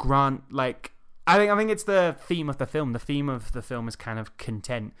 John Grant, like, I think it's the theme of the film. The theme of the film is kind of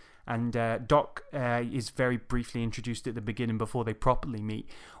content. And Doc is very briefly introduced at the beginning before they properly meet,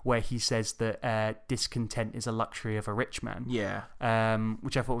 where he says that discontent is a luxury of a rich man. Yeah.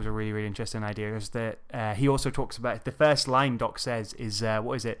 Which I thought was a really, really interesting idea. Is that he also talks about, the first line Doc says is,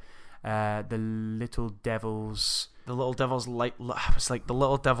 what is it? The little devils. The little devils it's like the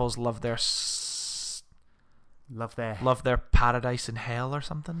little devils love their paradise in hell or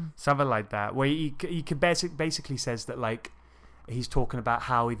something. Something like that. Where he basically says that like, he's talking about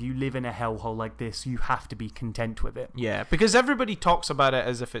how if you live in a hellhole like this, you have to be content with it. Yeah, because everybody talks about it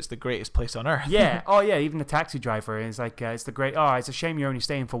as if it's the greatest place on earth. Yeah. Oh, yeah. Even the taxi driver is like, it's the great. Oh, it's a shame you're only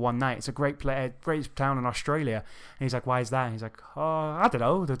staying for one night. It's a great great town in Australia. And he's like, why is that? And he's like, oh, I don't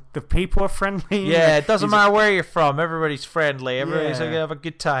know. The people are friendly. Yeah, it doesn't matter where you're from. Everybody's friendly. Everybody's gonna have a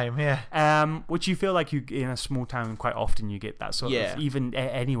good time. Yeah. Which you feel like you in a small town quite often you get that sort of, even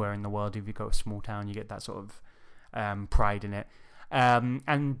anywhere in the world, if you go to a small town, you get that sort of pride in it.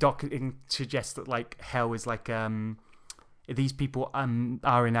 And Doc suggests that like hell is like these people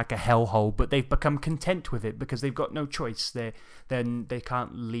are in like a hellhole, but they've become content with it because they've got no choice. They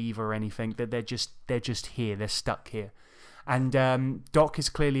can't leave or anything. They're just here. They're stuck here. And Doc is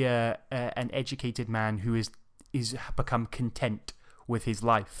clearly an educated man who is become content with his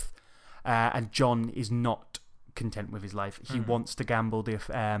life, and John is not content with his life. He wants to gamble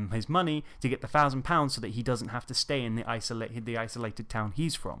his money to get the £1,000 so that he doesn't have to stay in the isolated town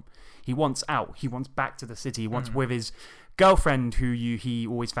he's from. He wants out. He wants back to the city. He wants with his girlfriend, who he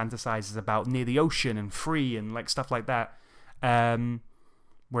always fantasizes about, near the ocean and free and like stuff like that.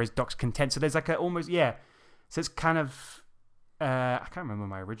 Whereas Doc's content. So there's like almost So it's kind of I can't remember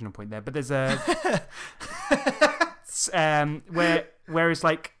my original point there, but there's a whereas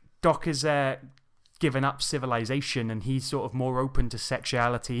like Doc is given up civilization and he's sort of more open to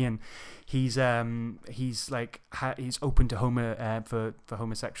sexuality, and he's open to for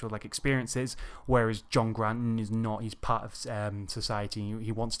homosexual like experiences, whereas John Granton is not. He's part of society.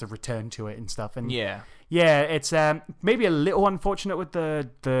 He wants to return to it and stuff. And it's maybe a little unfortunate with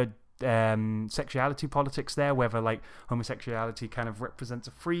the sexuality politics there, whether like homosexuality kind of represents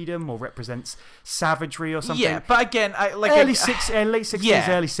a freedom or represents savagery or something. Yeah, but again, late 60s, early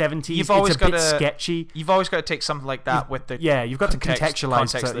 70s, it's a bit sketchy. You've always got to take something like that with the you've got to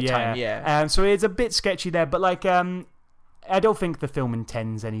contextualize of the time. So it's a bit sketchy there, but like I don't think the film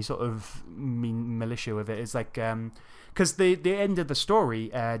intends any sort of militia with it. It's like because the end of the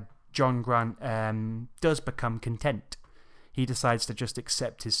story, John Grant does become content. He decides to just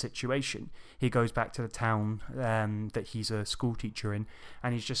accept his situation. He goes back to the town that he's a school teacher in,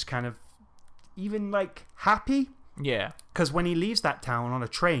 and he's just kind of even like happy. Yeah. Because when he leaves that town on a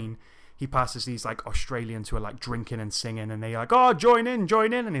train, he passes these like Australians who are like drinking and singing, and they're like, "Oh, join in,"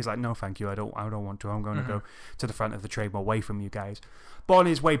 and he's like, "No, thank you. I don't want to. I'm going to go to the front of the train away from you guys." But on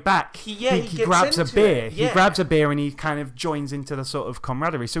his way back, he grabs a beer. He grabs a beer and he kind of joins into the sort of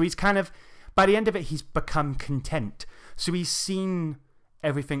camaraderie. So he's kind of, by the end of it, he's become content. So he's seen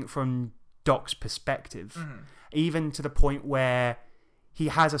everything from Doc's perspective, even to the point where he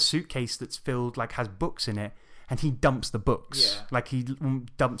has a suitcase that's filled, like has books in it, and he dumps the books. Yeah. Like he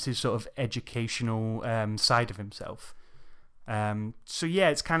dumps his sort of educational side of himself. So yeah,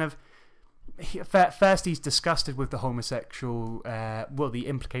 it's kind of, first he's disgusted with the homosexual, the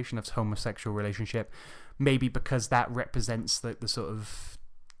implication of homosexual relationship, maybe because that represents the sort of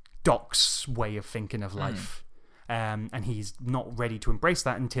Doc's way of thinking of life. And he's not ready to embrace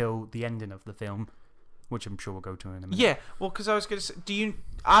that until the ending of the film, which I'm sure we'll go to in a minute. Yeah, well, because I was going to say,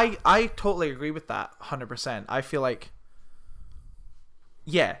 I totally agree with that 100%. I feel like,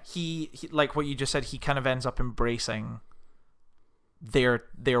 he like what you just said, he kind of ends up embracing their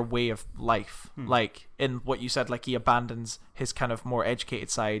way of life. Like, in what you said, like he abandons his kind of more educated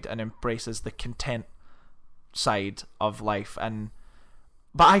side and embraces the content side of life.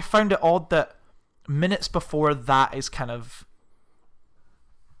 But I found it odd that minutes before that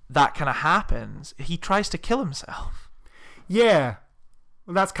happens, he tries to kill himself. Yeah.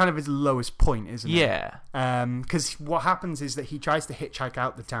 Well, that's kind of his lowest point, isn't it? Yeah. Because what happens is that he tries to hitchhike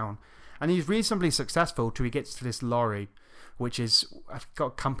out the town, and he's reasonably successful till he gets to this lorry, which is, I've got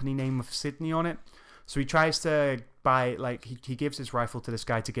a company name of Sydney on it. So he tries to buy, like, he gives his rifle to this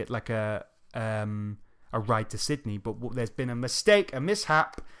guy to get like a ride to Sydney, but there's been a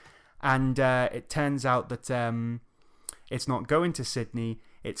mishap. And it turns out that it's not going to Sydney,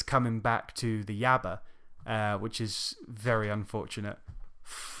 it's coming back to the Yabba, which is very unfortunate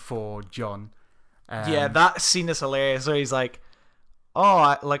for John. That scene is hilarious. So he's like, "Oh,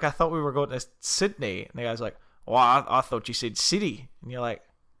 I thought we were going to Sydney." And the guy's like, "Well, I thought you said city." And you're like,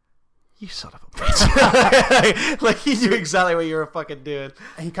 "You son of a bitch." Like, he knew exactly what you were fucking doing.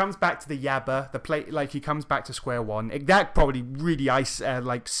 He comes back to the Yabba, the plate, like he comes back to square one. That probably really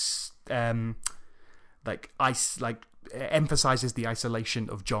emphasizes the isolation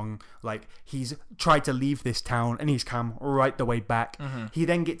of John. Like, he's tried to leave this town and he's come right the way back. He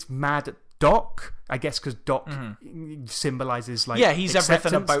then gets mad at Doc, I guess, because Doc symbolizes like he's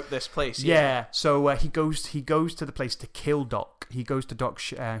acceptance. Everything about this place. So he goes to the place to kill Doc. He goes to Doc's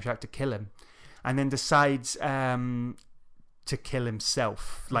shack to kill him, and then decides to to kill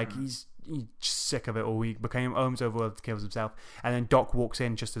himself. Like he's sick of it all. He became almost overwhelmed, kills himself, and then Doc walks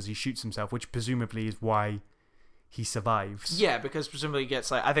in just as he shoots himself, which presumably is why he survives. Yeah, because presumably he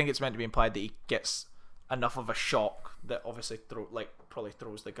gets I think it's meant to be implied that he gets enough of a shock that obviously probably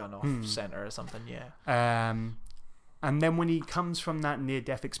throws the gun off center or something. Yeah. And then when he comes from that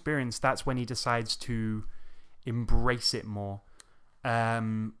near-death experience, that's when he decides to embrace it more.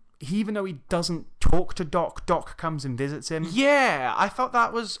 Even though he doesn't talk to Doc, Doc comes and visits him. Yeah, I thought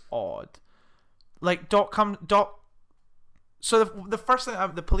that was odd. Like Doc. So the first thing,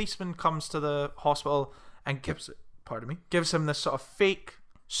 the policeman comes to the hospital and gives him this sort of fake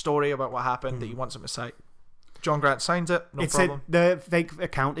story about what happened that he wants him to cite. John Grant signs it. No problem. The fake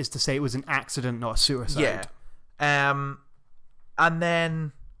account is to say it was an accident, not a suicide. Yeah. And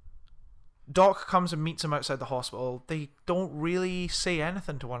then Doc comes and meets him outside the hospital. They don't really say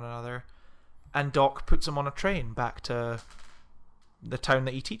anything to one another, and Doc puts him on a train back to the town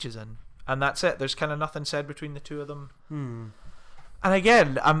that he teaches in, and that's it. There's kind of nothing said between the two of them. And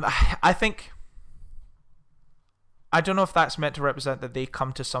again, I think, I don't know if that's meant to represent that they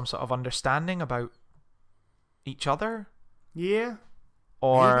come to some sort of understanding about each other. Yeah.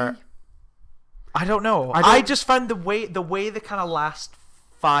 Or maybe? I don't know. I just found the way the kind of last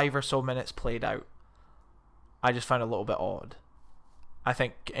 5 or so minutes played out, I just found a little bit odd. I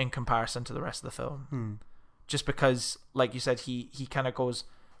think in comparison to the rest of the film. Just because, like you said, he kind of goes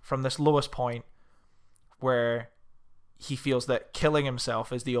from this lowest point where he feels that killing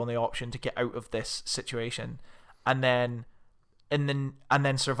himself is the only option to get out of this situation, and then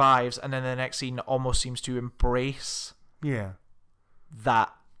survives, and then the next scene almost seems to embrace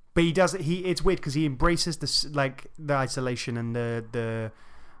that. But he does. It's weird because he embraces the isolation and the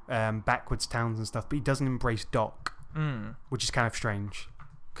backwards towns and stuff, but he doesn't embrace Doc, which is kind of strange,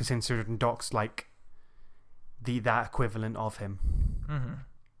 because considering Doc's like that equivalent of him.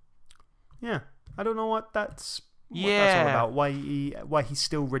 Yeah, I don't know what that's all about. Why he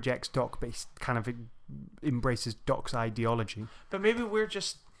still rejects Doc, but he kind of embraces Doc's ideology. But maybe we're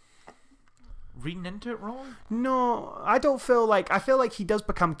just reading into it wrong? No, I don't feel like... I feel like he does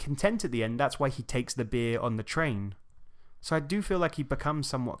become content at the end. That's why he takes the beer on the train. So I do feel like he becomes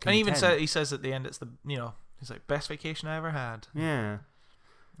somewhat content. And he says at the end, it's the, he's like, best vacation I ever had. Yeah.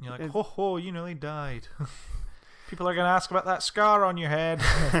 And you're like, ho, you nearly died. People are going to ask about that scar on your head.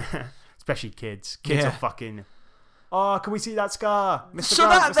 Especially kids. Kids are fucking... Oh, can we see that scar?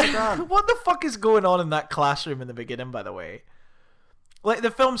 Mr. Grant. What the fuck is going on in that classroom in the beginning, by the way? Like,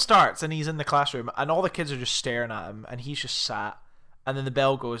 the film starts and he's in the classroom and all the kids are just staring at him and he's just sat, and then the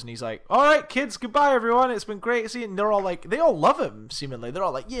bell goes and he's like, alright kids, goodbye everyone, it's been great seeing you. And they're all like, they all love him, seemingly. They're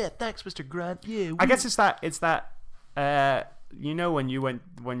all like, yeah, thanks Mr. Grant, yeah. I guess it's that when you went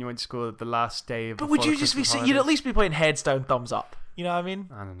to school the last day of... But would you just you'd at least be playing heads down, thumbs up. You know what I mean?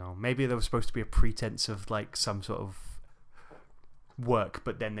 I don't know. Maybe there was supposed to be a pretense of like some sort of work,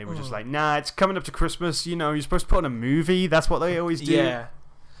 but then they were just like, nah, it's coming up to Christmas, you're supposed to put on a movie. That's what they always do. Yeah.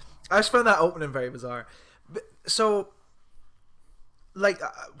 I just found that opening very bizarre. So, like,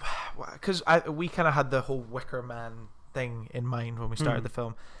 because we kind of had the whole Wicker Man thing in mind when we started the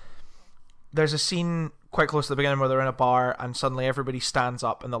film. There's a scene quite close to the beginning where they're in a bar and suddenly everybody stands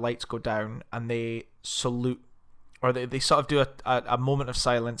up and the lights go down and they salute, or they sort of do a moment of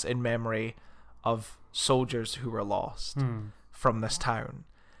silence in memory of soldiers who were lost from this town.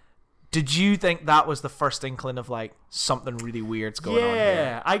 Did you think that was the first inkling of like something really weird's going on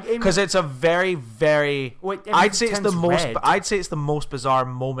here? Yeah, because it's a very, very... I'd say it's the most bizarre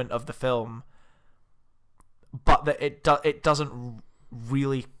moment of the film, but that it doesn't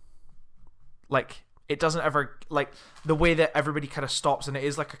really, like, it doesn't ever, like, the way that everybody kind of stops, and it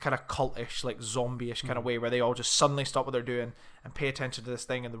is like a kind of cultish, like zombie-ish kind of way where they all just suddenly stop what they're doing and pay attention to this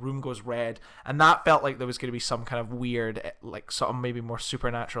thing and the room goes red, and that felt like there was going to be some kind of weird, like, sort of maybe more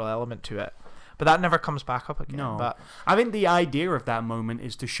supernatural element to it, but that never comes back up again. No, but I think the idea of that moment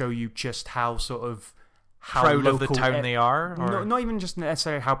is to show you just how sort of proud of the town they are, or... No, not even just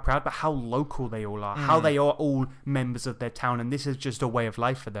necessarily how proud, but how local they all are, how they are all members of their town, and this is just a way of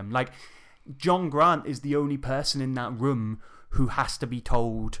life for them. Like, John Grant is the only person in that room who has to be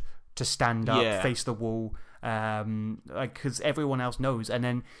told to stand up, face the wall, because everyone else knows, and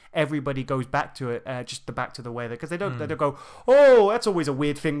then everybody goes back to it, back to the way that, because they don't go, oh, that's always a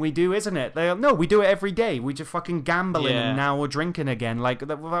weird thing we do, isn't it? No, we do it every day. We just fucking gambling, and now we're drinking again. Like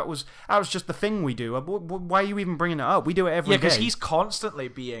that was just the thing we do. Why are you even bringing it up? We do it every day. Yeah, because he's constantly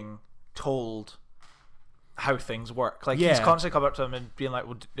being told how things work. Like he's constantly coming up to him and being like,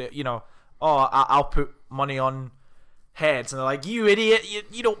 well, oh, I'll put money on heads, and they're like, you idiot,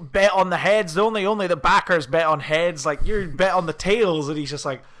 you don't bet on the heads, only the backers bet on heads, like you bet on the tails. And he's just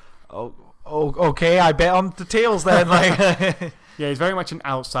like, oh okay, I bet on the tails then. Like yeah, he's very much an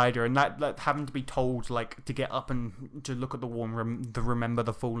outsider, and that having to be told like to get up and to look at the wall and remember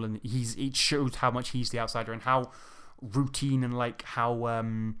the fallen, it shows how much he's the outsider and how routine and like how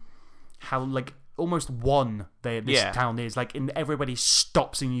like almost one this town is. Like everybody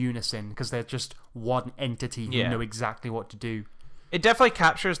stops in unison because they're just one entity who know exactly what to do. It definitely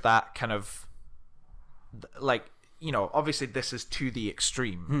captures that kind of, like, you know, obviously this is to the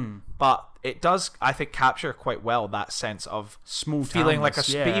extreme, but it does, I think, capture quite well that sense of small feeling like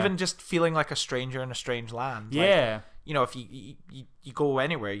even just feeling like a stranger in a strange land. Yeah, like, you know, if you go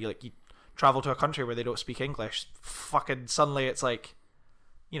anywhere, you travel to a country where they don't speak English, fucking suddenly it's like,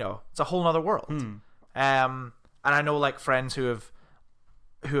 you know, it's a whole other world. And I know like friends who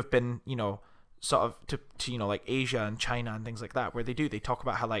have been, you know, sort of to you know, like Asia and China and things like that, where they talk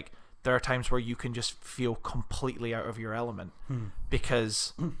about how like there are times where you can just feel completely out of your element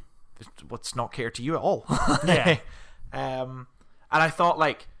because what's not catered to you at all. Yeah. And I thought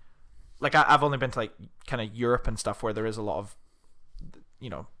like I've only been to like kind of Europe and stuff where there is a lot of, you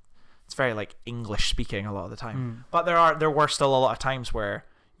know, it's very like English speaking a lot of the time, but there were still a lot of times where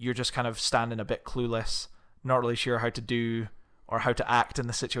you're just kind of standing a bit clueless, not really sure how to do or how to act in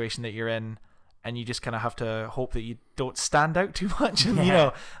the situation that you're in, and you just kind of have to hope that you don't stand out too much, and you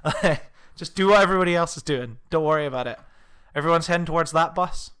know, just do what everybody else is doing. Don't worry about it. Everyone's heading towards that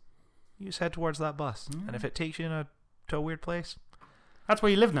bus. You just head towards that bus, and if it takes you to a weird place, that's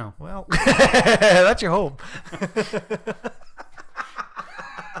where you live now. Well, that's your home.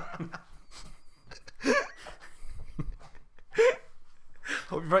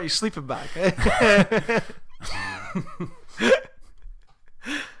 Hope you brought your sleeping bag.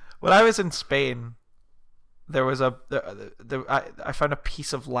 When I was in Spain, there was I found a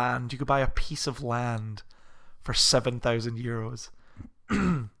piece of land. You could buy a piece of land for 7,000 euros.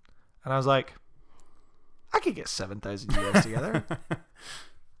 And I was like, I could get 7,000 euros together.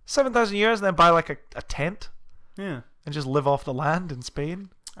 7,000 euros and then buy like a tent. Yeah. And just live off the land in Spain.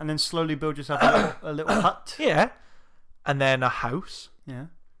 And then slowly build yourself a little hut. Yeah. And then a house. Yeah.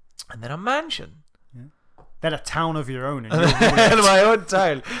 And then a mansion. Yeah. Then a town of your own. And my own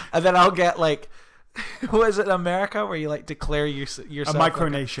town. And then I'll get like, what is it in America where you like declare yourself a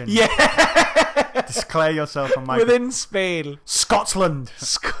micronation. Yeah. Declare yourself a micronation. Within Spain. Scotland.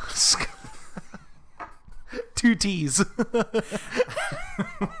 2 T's.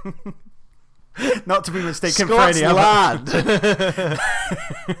 Not to be mistaken for any other.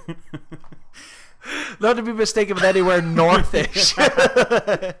 Not to be mistaken with anywhere northish.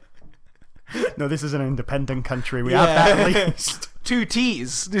 No, this is an independent country. We have that at least. 2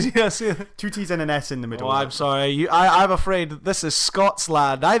 T's. Did you see that? 2 T's and an S in the middle. Oh, I'm sorry. I'm afraid this is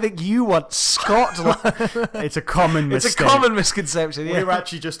Scotsland. I think you want Scotland. It's a common mistake. It's a common misconception. Yeah. We're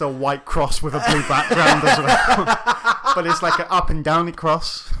actually just a white cross with a blue background as well. But it's like an up and down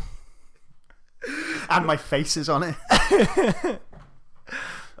cross. And my face is on it.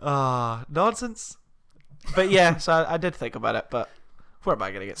 Nonsense. But yeah, so I did think about it, but where am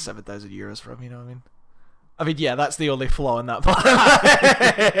I going to get 7,000 euros from, you know what I mean? I mean, yeah, that's the only flaw in that plan.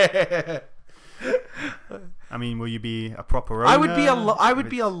 I mean, will you be a proper owner? I would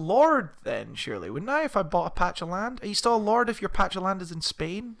be a lord then, surely, wouldn't I, if I bought a patch of land? Are you still a lord if your patch of land is in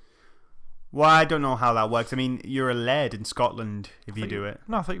Spain? Well, I don't know how that works. I mean, you're a laird in Scotland if you do it.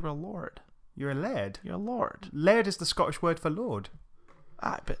 No, I thought you were a lord. You're a laird. You're a lord. Laird is the Scottish word for lord.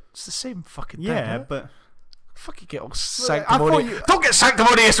 But it's the same fucking thing. Yeah, huh? but fucking get all sanctimonious. Don't get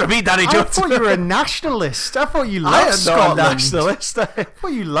sanctimonious with me, Danny Jones. I thought you were a nationalist. I thought you loved Scotland. I am not a nationalist. I thought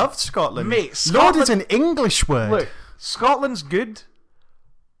you loved Scotland. Mate, Scotland, lord is an English word. Look, Scotland's good,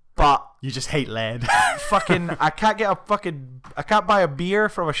 but you just hate laird. Fucking, I can't buy a beer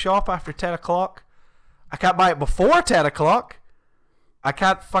from a shop after 10 o'clock. I can't buy it before 10 o'clock. I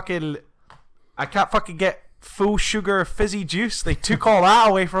can't fucking get full sugar fizzy juice. They took all that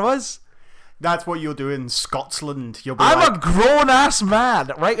away from us. That's what you'll do in Scotland. You'll be I'm a grown ass man,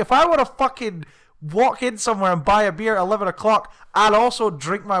 right? If I want to fucking walk in somewhere and buy a beer at 11 o'clock and also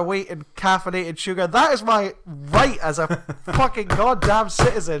drink my weight in caffeinated sugar, that is my right as a fucking goddamn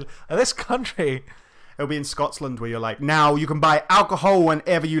citizen of this country. It'll be in Scotland where you're like, now you can buy alcohol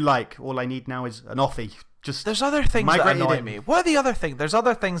whenever you like. All I need now is an offie. Just there's other things that annoy me. What are the other things? There's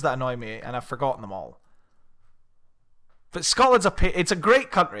other things that annoy me, and I've forgotten them all. But Scotland's it's a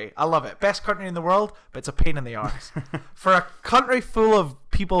great country. I love it. Best country in the world, but it's a pain in the arse. For a country full of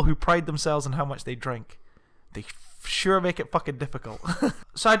people who pride themselves on how much they drink, they sure make it fucking difficult.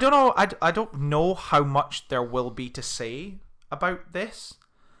 So I don't know. I don't know how much there will be to say about this,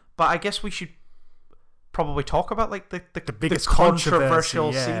 but I guess we should probably talk about like the biggest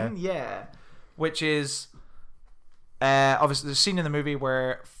controversial controversy, scene, which is obviously the scene in the movie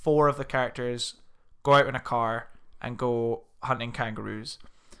where 4 of the characters go out in a car and go hunting kangaroos,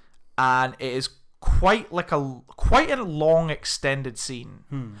 and it is quite a long extended scene.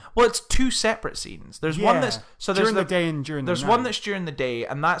 Well, it's 2 separate scenes. There's one that's during the day and during the night. There's one that's during the day,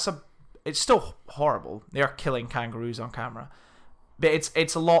 and it's still horrible. They are killing kangaroos on camera, but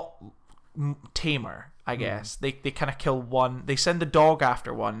it's a lot tamer, I guess. They kind of kill one. They send the dog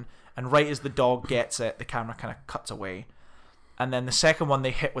after one, and right as the dog gets it, the camera kind of cuts away. And then the second one they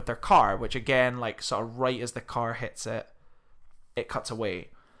hit with their car, which again, like sort of right as the car hits it, it cuts away.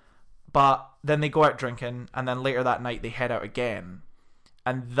 But then they go out drinking, and then later that night they head out again,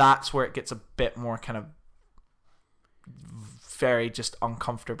 and that's where it gets a bit more kind of very just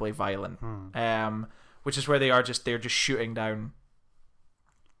uncomfortably violent. Which is where they're just shooting down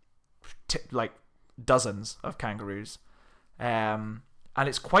like dozens of kangaroos, and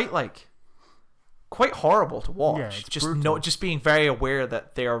it's quite horrible to watch. Yeah, it's brutal. Just being very aware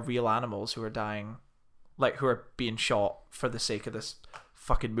that they are real animals who are dying, like who are being shot for the sake of this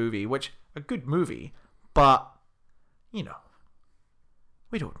fucking movie, which a good movie, but you know,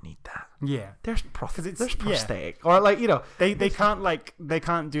 we don't need that. Yeah, there's prosthetic, or like, you know, they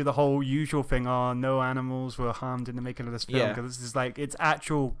can't do the whole usual thing. Oh, no animals were harmed in the making of this film, because this is like it's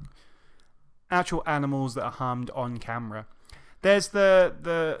actual animals that are harmed on camera. There's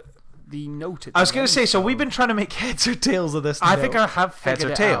the note. I was going to say, so we've been trying to make heads or tails of this. I think I have figured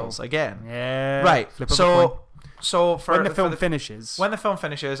heads or tails out. again. Yeah, right. So when the film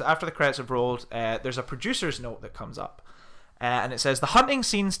finishes, after the credits have rolled, there's a producer's note that comes up, and it says the hunting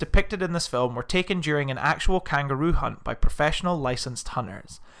scenes depicted in this film were taken during an actual kangaroo hunt by professional licensed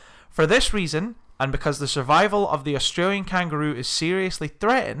hunters. For this reason, and because the survival of the Australian kangaroo is seriously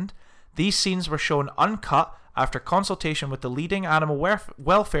threatened, these scenes were shown uncut after consultation with the leading animal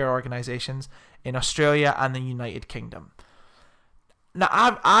welfare organisations in Australia and the United Kingdom. Now,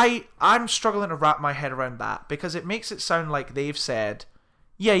 I'm struggling to wrap my head around that, because it makes it sound like they've said,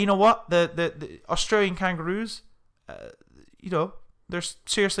 yeah, you know what, the Australian kangaroos, you know, they're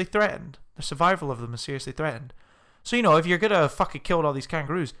seriously threatened. The survival of them is seriously threatened. So, you know, if you're going to fucking kill all these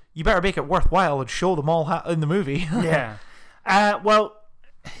kangaroos, you better make it worthwhile and show them all in the movie. Yeah. Well,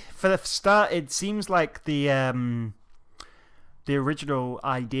 for the start, it seems like the original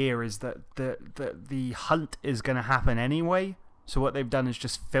idea is that the hunt is going to happen anyway. So what they've done is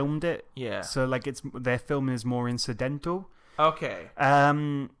just filmed it. Yeah. So like their filming is more incidental. Okay.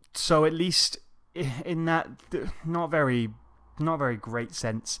 So at least in that not very great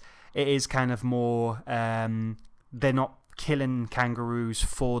sense, it is kind of more they're not killing kangaroos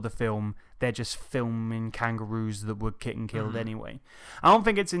for the film. They're just filming kangaroos that were getting killed anyway. I don't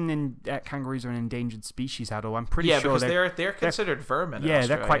think it's kangaroos are an endangered species at all. I'm pretty sure because they're considered vermin. Yeah,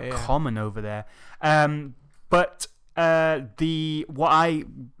 they're quite common over there. But what I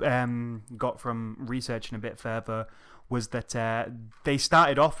got from researching a bit further was that they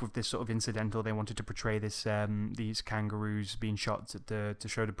started off with this sort of incidental. They wanted to portray this these kangaroos being shot to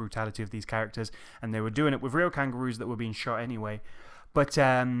show the brutality of these characters, and they were doing it with real kangaroos that were being shot anyway. But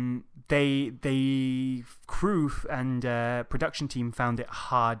they crew and production team found it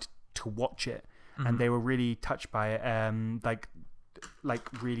hard to watch it, and they were really touched by it,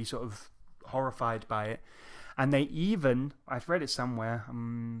 like really sort of horrified by it. And they even, I've read it somewhere,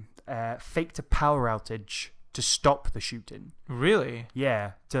 faked a power outage to stop the shooting. Really?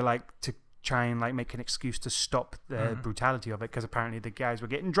 Yeah, to try and make an excuse to stop the brutality of it, because apparently the guys were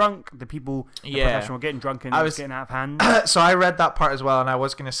getting drunk, the professional were getting drunk, and it was getting out of hand. So I read that part as well, and I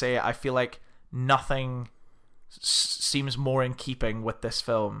was going to say, I feel like nothing seems more in keeping with this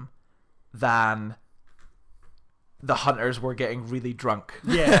film than the hunters were getting really drunk.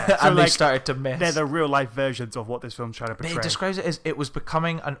 Yeah. And they started to miss. They're the real life versions of what this film's trying to portray. It describes it as it was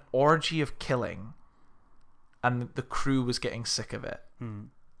becoming an orgy of killing, and the crew was getting sick of it.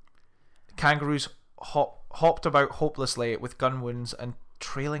 Kangaroos hopped about hopelessly with gun wounds and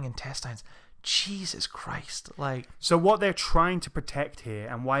trailing intestines. Jesus Christ. So what they're trying to protect here,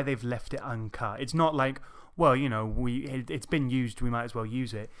 and why they've left it uncut, it's not like, well, you know, it's been used, we might as well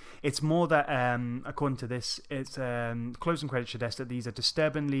use it. It's more that, according to this, it's closing credits suggest that these are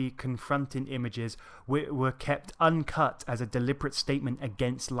disturbingly confronting images were kept uncut as a deliberate statement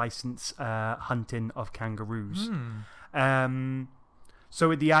against licensed hunting of kangaroos.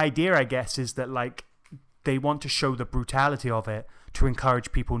 So the idea, I guess, is that they want to show the brutality of it to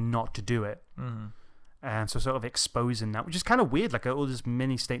encourage people not to do it. So sort of exposing that, which is kind of weird, like all this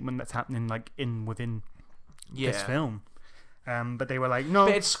mini statement that's happening like within this film. But they were like, no.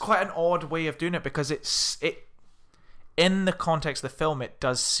 But it's quite an odd way of doing it because it in the context of the film, it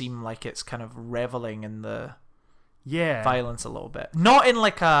does seem like it's kind of reveling in the violence a little bit. Not in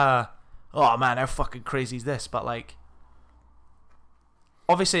like a, oh man, how fucking crazy is this? But like,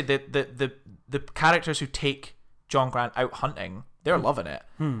 obviously the characters who take John Grant out hunting, they're loving it.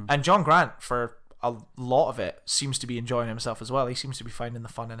 And John Grant, for a lot of it, seems to be enjoying himself as well. He seems to be finding the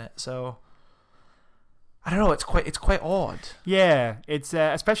fun in it. So I don't know. It's quite odd. Yeah, it's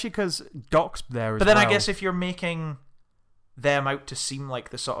especially because Doc's there. But then I guess if you're making them out to seem like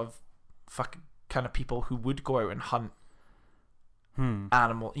the sort of fucking kind of people who would go out and hunt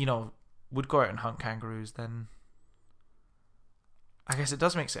animal, would go out and hunt kangaroos, then I guess it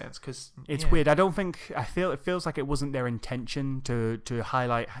does make sense because it's weird. I feel it feels like it wasn't their intention to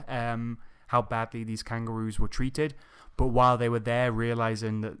highlight how badly these kangaroos were treated, but while they were there,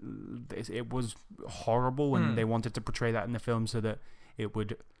 realizing that it was horrible, and they wanted to portray that in the film so that it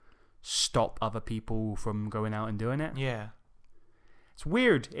would stop other people from going out and doing it. Yeah, it's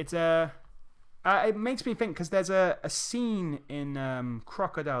weird. It's it makes me think because there's a scene in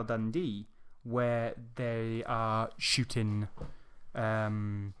Crocodile Dundee where they are shooting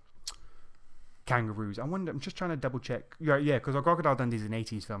kangaroos. I'm just trying to double check. Yeah, because Crocodile Dundee is an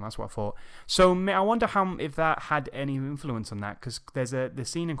 80s film. That's what I thought. So I wonder if that had any influence on that, because there's the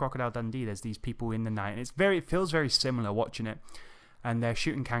scene in Crocodile Dundee. There's these people in the night, and it feels very similar watching it, and they're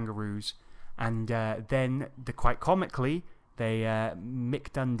shooting kangaroos, and then quite comically,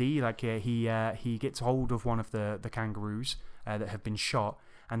 Mick Dundee, like he gets hold of one of the kangaroos that have been shot,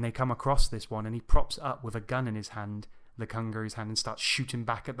 and they come across this one, and he props up with a gun in his hand. The kangaroo's hand, and starts shooting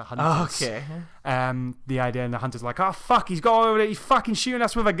back at the hunters. Okay. The idea, and the hunter's like, oh fuck, he's fucking shooting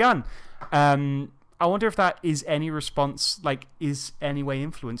us with a gun. I wonder if that is any response, like, is any way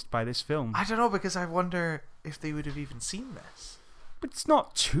influenced by this film. I don't know, because I wonder if they would have even seen this. But it's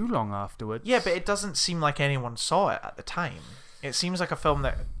not too long afterwards. Yeah, but it doesn't seem like anyone saw it at the time. It seems like a film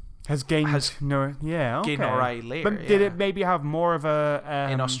that has gained gained notoriety later. But did it maybe have more of a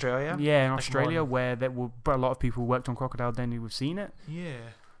in Australia? Yeah, in Australia, where a lot of people who worked on Crocodile Dundee have seen it. Yeah,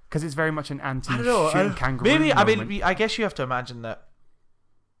 because it's very much an anti-shooting kangaroo. Maybe moment. I guess you have to imagine that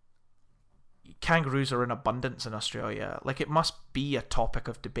kangaroos are in abundance in Australia. Like, it must be a topic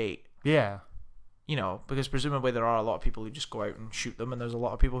of debate. Yeah. Because presumably there are a lot of people who just go out and shoot them, and there's a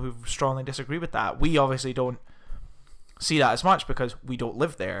lot of people who strongly disagree with that. We obviously don't see that as much because we don't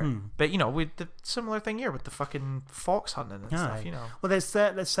live there. But with the similar thing here with the fucking fox hunting and stuff. Well, there's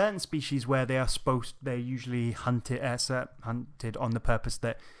certain species where they're usually hunted on the purpose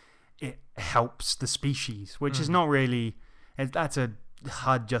that it helps the species, which is not really. That's a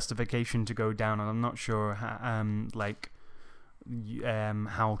hard justification to go down, and I'm not sure how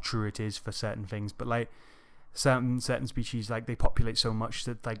true it is for certain things, but like certain species, like, they populate so much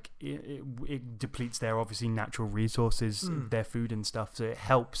that like it depletes their obviously natural resources, their food and stuff, so it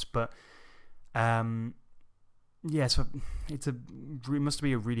helps. But so it must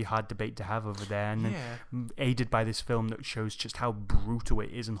be a really hard debate to have over there, and aided by this film that shows just how brutal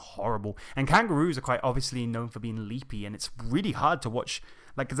it is and horrible. And kangaroos are quite obviously known for being leapy, and it's really hard to watch,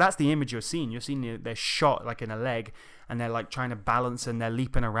 like, because that's the image you're seeing. You're seeing they're shot like in a leg, and they're like trying to balance, and they're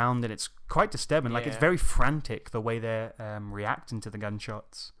leaping around, and it's quite disturbing. Like, it's very frantic the way they're reacting to the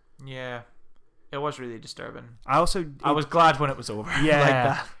gunshots. Yeah, it was really disturbing. I was glad when it was over. Yeah. Like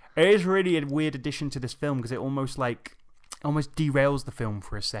that. It is really a weird addition to this film, because it almost derails the film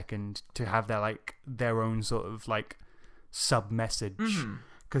for a second to have their own sort of like sub message,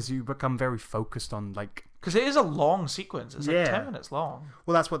 because you become very focused on because it is a long sequence. It's like 10 minutes long.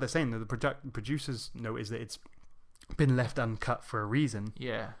 Well, that's what they're saying. The producers know is that it's been left uncut for a reason.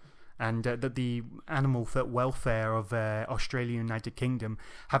 Yeah. And that the animal welfare of Australia and United Kingdom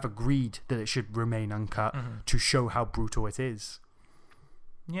have agreed that it should remain uncut to show how brutal it is.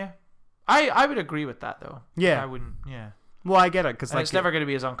 Yeah, I would agree with that though. Yeah, I wouldn't. Yeah. Well, I get it, because it's never going to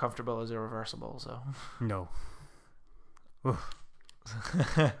be as uncomfortable as Irreversible. So no.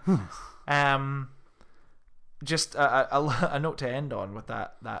 Just a note to end on with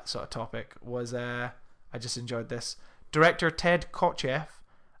that sort of topic was I just enjoyed this. Director Ted Kotcheff,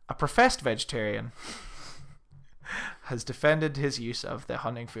 a professed vegetarian, has defended his use of the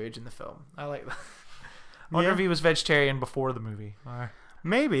hunting footage in the film. I like that. I wonder if he was vegetarian before the movie.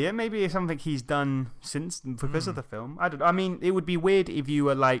 Maybe it may be something he's done since, because of the film. I mean, it would be weird if you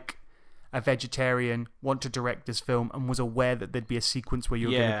were like a vegetarian, want to direct this film, and was aware that there'd be a sequence where you're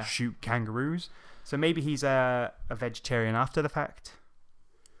going to shoot kangaroos. So maybe he's a vegetarian after the fact.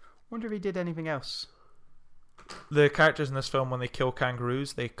 Wonder if he did anything else. the characters in this film, when they kill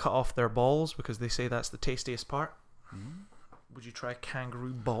kangaroos, they cut off their balls because they say that's the tastiest part. Would you try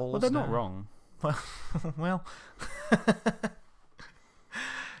kangaroo balls? Well, they're now? not wrong. Well,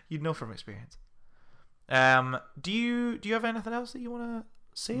 you'd know from experience. Do you have anything else that you want to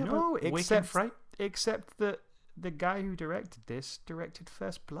say about Wake and Fright? Except that the guy who directed this directed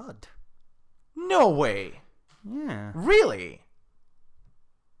First Blood. No way. Yeah. Really?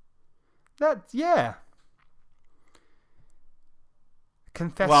 Yeah.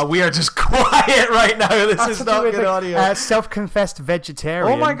 Confessed. Wow, we are just quiet right now. This is not good audio. Self-confessed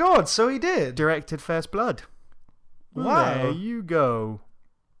vegetarian. Oh my god, so he did. Directed First Blood. Wow. There you go.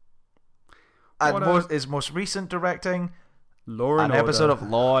 And his most recent directing, Law and an Order. episode of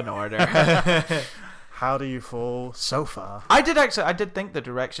Law and Order. How do you fall so far? I did think the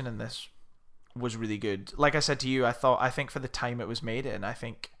direction in this was really good. Like I said to you, I think for the time it was made in, I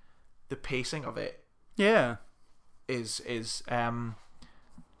think the pacing of it Yeah. is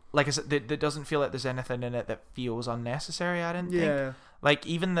like I said, it doesn't feel like there's anything in it that feels unnecessary. I didn't think. Like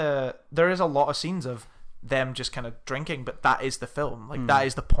even there is a lot of scenes of them just kind of drinking, but that is the film. Like that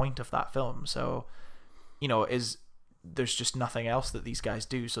is the point of that film. So, there's just nothing else that these guys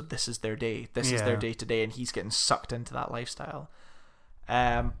do. So this is their day. This is their day to day, and he's getting sucked into that lifestyle.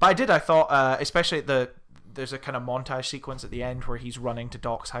 But I thought, especially there's a kind of montage sequence at the end where he's running to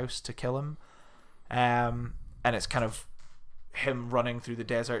Doc's house to kill him, and it's kind of him running through the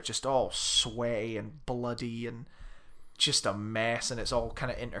desert, just all sweaty and bloody and just a mess, and it's all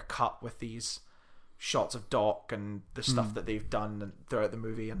kind of intercut with these shots of Doc and the stuff that they've done throughout the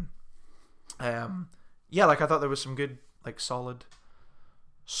movie. And like I thought there was some good, like solid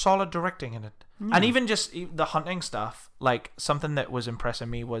directing in it. And even just the hunting stuff, like something that was impressing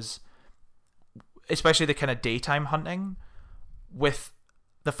me was especially the kind of daytime hunting, with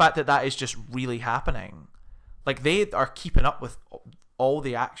the fact that is just really happening. Like they are keeping up with all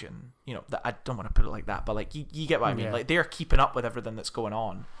the action, I don't want to put it like that, but like you get what I mean. Like they are keeping up with everything that's going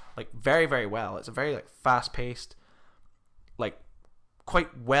on, like very, very well. It's a very like fast paced, like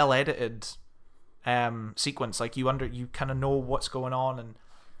quite well edited sequence. Like you kind of know what's going on, and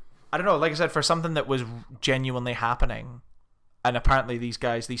I don't know, like I said, for something that was genuinely happening, and apparently these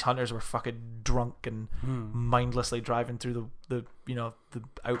hunters were fucking drunk and mindlessly driving through the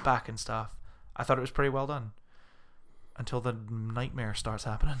outback and stuff. I thought it was pretty well done. Until the nightmare starts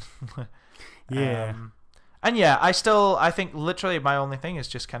happening. Yeah. And yeah, I think literally my only thing is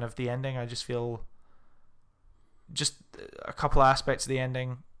just kind of the ending. I just feel just a couple aspects of the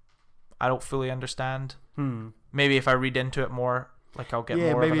ending I don't fully understand. Maybe if I read into it more, like I'll get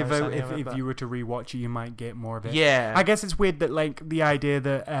more maybe of an understanding of it, if you were to rewatch it, you might get more of it. Yeah. I guess it's weird that like the idea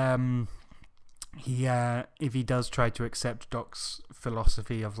that if he does try to accept Doc's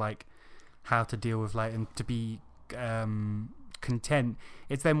philosophy of like how to deal with like and to be content,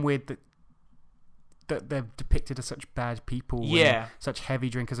 it's then weird that they're depicted as such bad people, and such heavy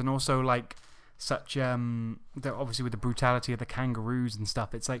drinkers, and also like such obviously with the brutality of the kangaroos and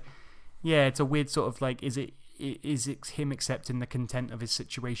stuff. It's like, it's a weird sort of like, is it him accepting the content of his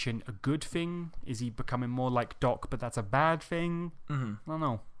situation a good thing? Is he becoming more like Doc, but that's a bad thing? I don't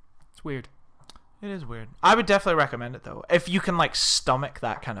know. It's weird. It is weird. I would definitely recommend it though, if you can like stomach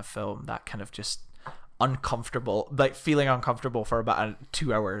that kind of film, that kind of just uncomfortable, like feeling uncomfortable for about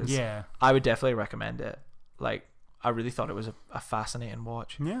 2 hours. Yeah, I would definitely recommend it. Like I really thought it was a fascinating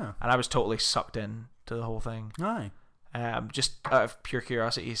watch. Yeah, and I was totally sucked in to the whole thing. Aye. Just out of pure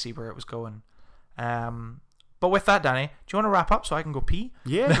curiosity to see where it was going. But with that, Danny, do you want to wrap up so I can go pee?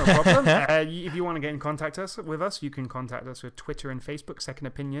 Yeah, no problem. If you want to get in contact with us, you can contact us with Twitter and Facebook. Second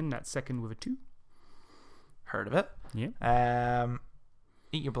Opinion. That's second with a 2. Heard of it? Yeah.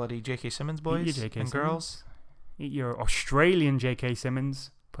 Eat your bloody J.K. Simmons, boys Eat your J.K. and Simmons. Girls. Eat your Australian J.K.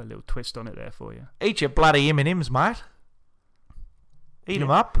 Simmons. Put a little twist on it there for you. Eat your bloody M&Ms, mate. Eat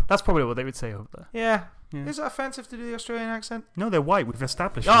them up. That's probably what they would say over there. Yeah. Yeah. Is it offensive to do the Australian accent? No, they're white. We've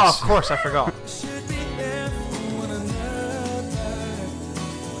established Oh, this. of course, I forgot. Should be there for one another.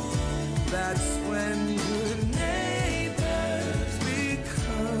 That's